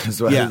it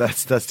as well. Yeah.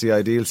 That's the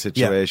ideal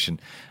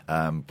situation.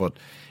 Yeah.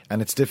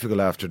 And it's difficult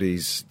after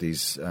these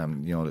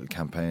little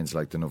campaigns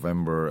like the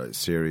November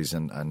series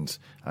and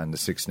the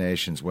Six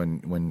Nations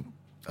when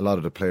a lot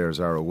of the players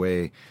are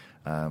away.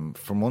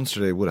 For Munster,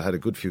 they would have had a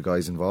good few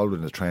guys involved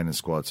in the training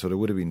squad, so they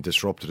would have been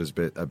disrupted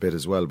a bit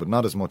as well, but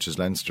not as much as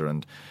Leinster.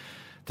 And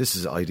this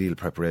is ideal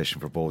preparation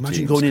for both teams.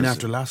 Imagine going in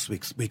after last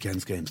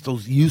weekend's games,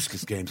 those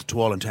useless games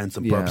to all intents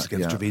and purposes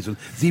against Treviso.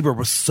 Zebra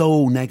were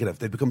so negative.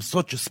 They've become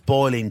such a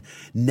spoiling,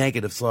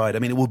 negative side. I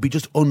mean, it would be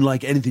just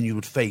unlike anything you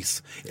would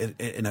face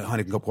in a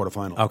Heineken Cup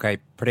quarter-final. Okay,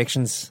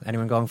 predictions?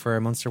 Anyone going for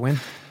a Munster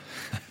win?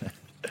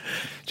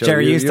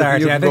 Jerry, you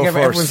start. I think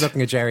everyone's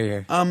looking at Jerry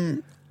here.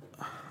 I'm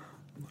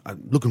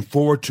looking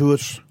forward to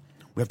it.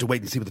 We have to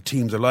wait and see what the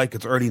teams are like.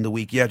 It's early in the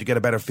week. Yeah, you get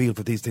a better feel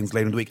for these things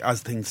later in the week.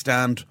 As things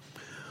stand,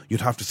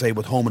 you'd have to say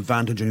with home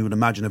advantage, and you would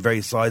imagine a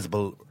very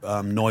sizable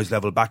noise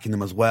level backing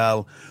them as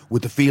well.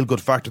 With the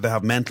feel-good factor they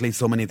have mentally,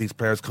 so many of these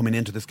players coming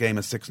into this game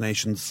as Six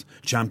Nations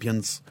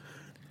champions.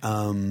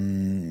 I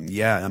mean,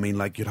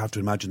 you'd have to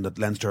imagine that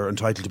Leinster are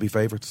entitled to be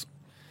favourites.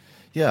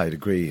 Yeah, I'd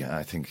agree.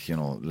 I think,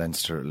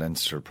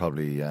 Leinster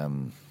probably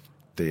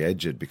they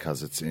edge it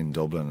because it's in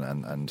Dublin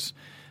and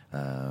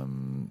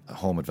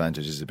home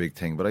advantage is a big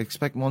thing. But I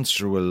expect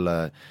Munster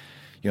will...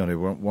 they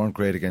weren't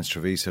great against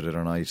Treviso the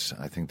other night.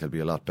 I think they'll be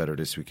a lot better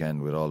this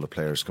weekend with all the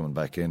players coming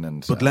back in.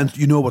 But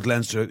what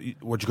Leinster,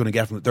 what you're going to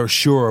get from it, they're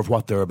sure of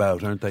what they're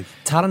about, aren't they?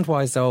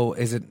 Talent-wise, though,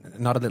 is it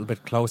not a little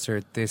bit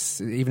closer?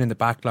 Even in the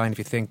back line, if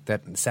you think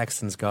that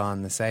Sexton's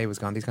gone, Nassay was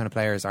gone, these kind of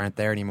players aren't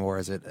there anymore.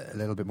 Is it a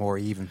little bit more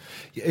even?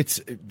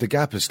 The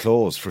gap is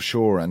closed for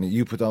sure, and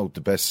you put out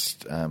the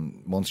best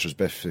Munster's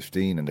best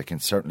 15, and they can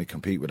certainly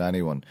compete with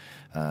anyone.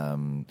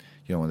 When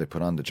they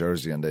put on the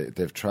jersey, and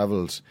they've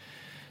travelled.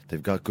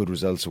 They've got good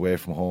results away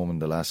from home in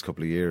the last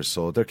couple of years,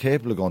 so they're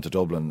capable of going to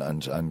Dublin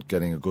and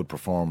getting a good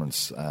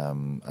performance.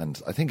 And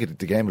I think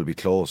the game will be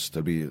close.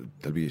 There'll be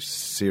a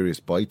serious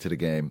bite to the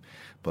game,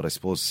 but I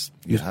suppose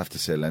you'd have to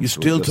say Leinster.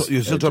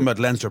 You're still talking about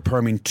Leinster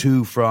perming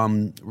two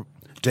from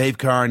Dave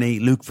Carney,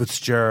 Luke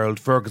Fitzgerald,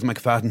 Fergus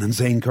McFadden, and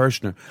Zane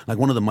Kirshner.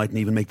 One of them mightn't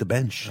even make the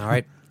bench. All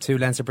right, 2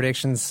 Leinster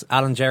predictions.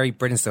 Alan, Jerry,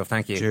 brilliant stuff.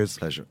 Thank you. Cheers.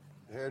 Pleasure.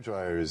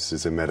 Hairdryer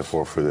is a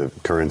metaphor for the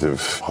current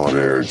of hot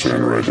air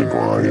generated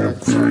by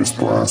furious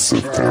blasts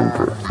of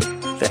temper.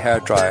 The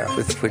hairdryer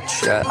with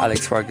which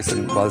Alex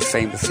Ferguson was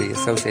famously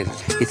associated.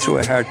 He threw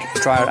a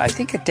hairdryer, I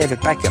think, at David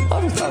Beckham.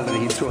 I thought that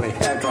he threw a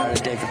hairdryer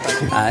at David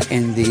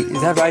Beckham.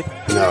 Is that right?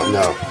 No.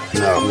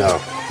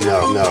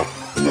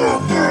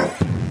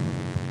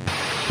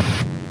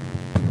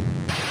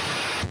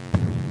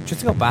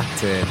 Just to go back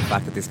to the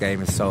fact that this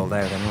game is sold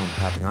out, I know I'm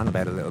harping on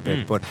about it a little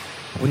bit, but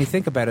when you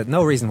think about it,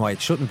 no reason why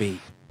it shouldn't be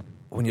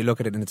when you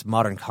look at it in its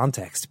modern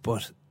context.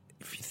 But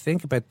if you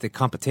think about the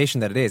competition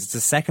that it is, it's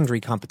a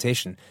secondary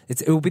competition.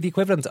 It will be the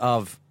equivalent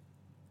of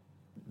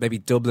maybe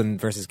Dublin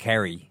versus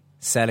Kerry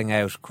selling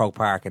out Croke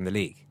Park in the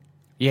league.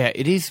 Yeah,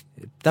 it is.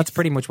 That's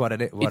pretty much what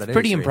it is. It's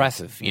pretty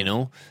impressive,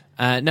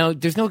 Now,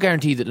 there's no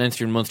guarantee that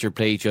Leinster and Munster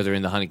play each other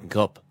in the Heineken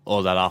Cup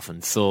all that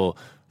often. So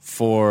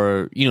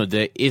for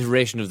the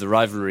iteration of the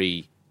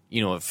rivalry,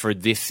 for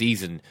this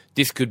season,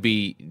 this could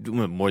be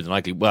more than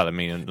likely. Well, I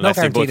mean, no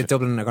guarantee that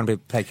Dublin are going to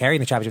play Kerry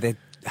in the championship.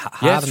 They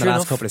have in the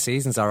last couple of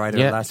seasons, all right.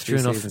 Yeah, the last few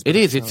seasons. It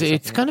is.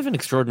 It's kind of an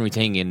extraordinary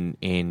thing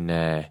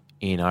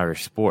in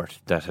Irish sport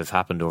that has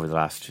happened over the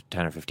last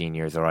 10 or 15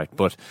 years, all right.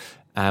 But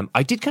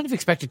I did kind of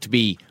expect it to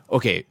be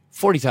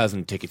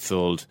 40,000 tickets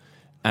sold,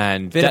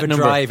 and bit of a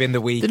drive in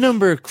the week. The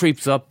number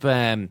creeps up.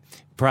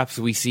 Perhaps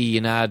we see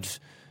an ad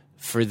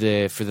for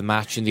the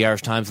match in the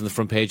Irish Times on the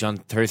front page on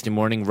Thursday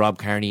morning, Rob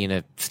Kearney in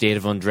a state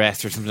of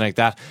undress or something like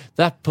that.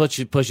 That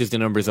pushes the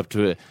numbers up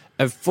to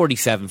a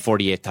 47,000,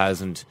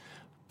 48,000.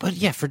 But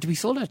yeah, for it to be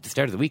sold out at the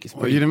start of the week is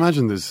pretty... Well, you'd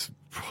imagine there's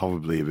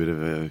probably a bit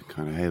of a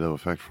kind of halo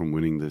effect from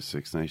winning the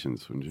Six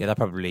Nations, wouldn't you? Yeah, that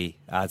probably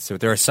adds to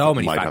it. There are so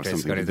many Might have factors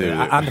something going to do into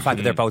with it, it. and the fact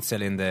that they're both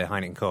still in the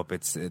Heineken Cup.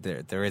 It's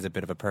there is a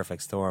bit of a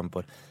perfect storm,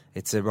 but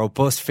it's a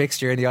robust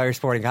fixture in the Irish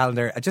sporting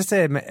calendar. Just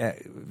to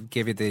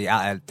give you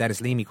the Dennis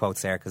Leamy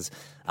quotes there, because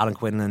Alan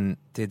Quinlan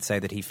did say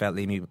that he felt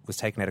Leamy was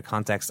taken out of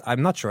context.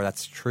 I'm not sure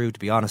that's true, to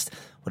be honest.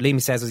 What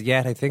Leamy says is,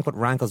 I think what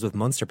rankles with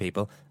Munster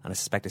people, and I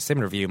suspect a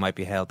similar view might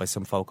be held by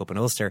some folk up in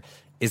Ulster,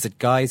 is that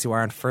guys who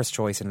aren't first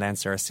choice in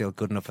Leinster are still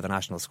good enough for the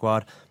national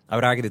squad. I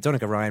would argue that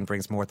Donncha Ryan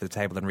brings more to the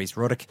table than Rhys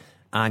Ruddock,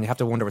 and you have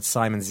to wonder what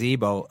Simon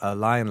Zebo, a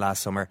Lion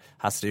last summer,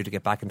 has to do to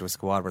get back into a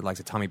squad where the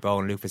likes of Tommy Bowe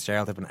and Luke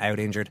Fitzgerald have been out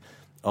injured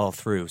all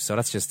through. So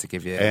that's just to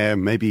give you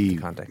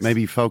context.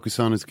 Maybe focus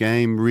on his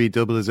game,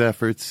 redouble his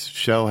efforts,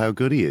 show how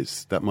good he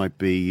is. That might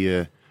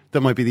be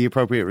the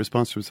appropriate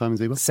response from Simon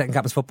Zebo. Second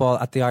Captains football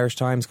at the Irish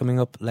Times coming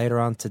up later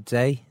on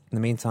today. In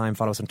the meantime,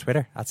 follow us on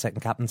Twitter at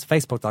Second Captains,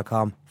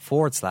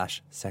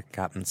 facebook.com/Second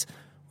Captains.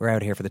 We're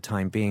out here for the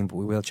time being, but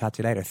we will chat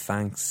to you later.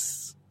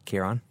 Thanks,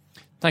 Kieran.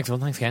 Thanks, Will.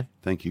 Thanks, Ken.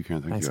 Thank you,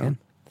 Kieran. Thanks, Ken.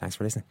 Thanks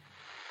for listening.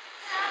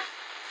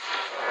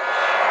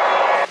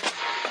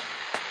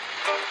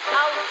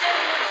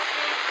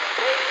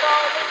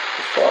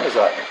 Which one is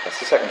that? That's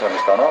the second time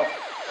it's gone off.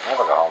 They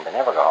never go home, they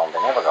never go home,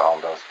 they never go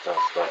home, those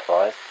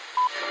boys.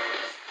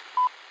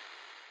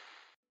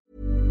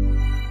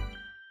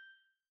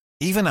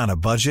 Even on a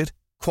budget,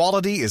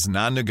 quality is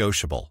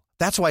non-negotiable.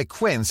 That's why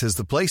Quince is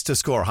the place to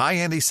score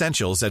high-end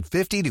essentials at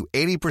 50 to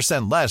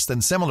 80% less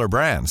than similar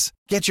brands.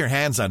 Get your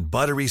hands on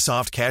buttery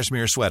soft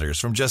cashmere sweaters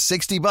from just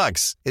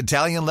 $60,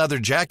 Italian leather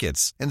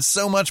jackets, and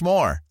so much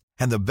more.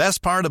 And the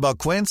best part about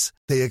Quince,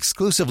 they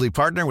exclusively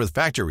partner with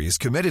factories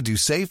committed to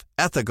safe,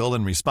 ethical,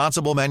 and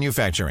responsible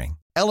manufacturing.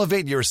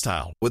 Elevate your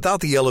style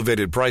without the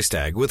elevated price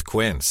tag with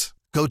Quince.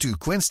 Go to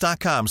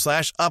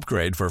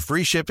quince.com/upgrade for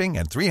free shipping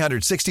and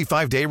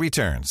 365-day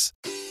returns.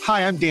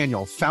 Hi, I'm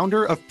Daniel,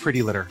 founder of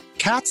Pretty Litter.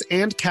 Cats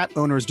and cat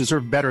owners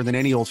deserve better than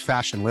any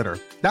old-fashioned litter.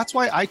 That's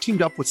why I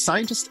teamed up with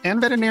scientists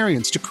and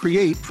veterinarians to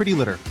create Pretty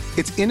Litter.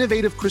 Its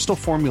innovative crystal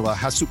formula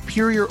has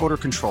superior odor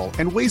control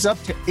and weighs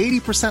up to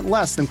 80%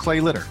 less than clay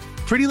litter.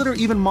 Pretty Litter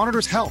even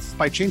monitors health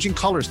by changing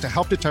colors to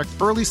help detect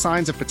early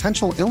signs of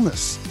potential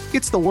illness.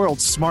 It's the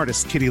world's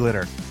smartest kitty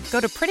litter. Go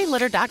to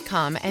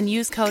prettylitter.com and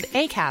use code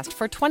ACAST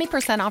for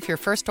 20% off your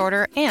first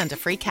order and a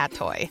free cat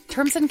toy.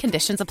 Terms and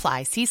conditions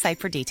apply. See site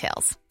for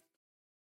details.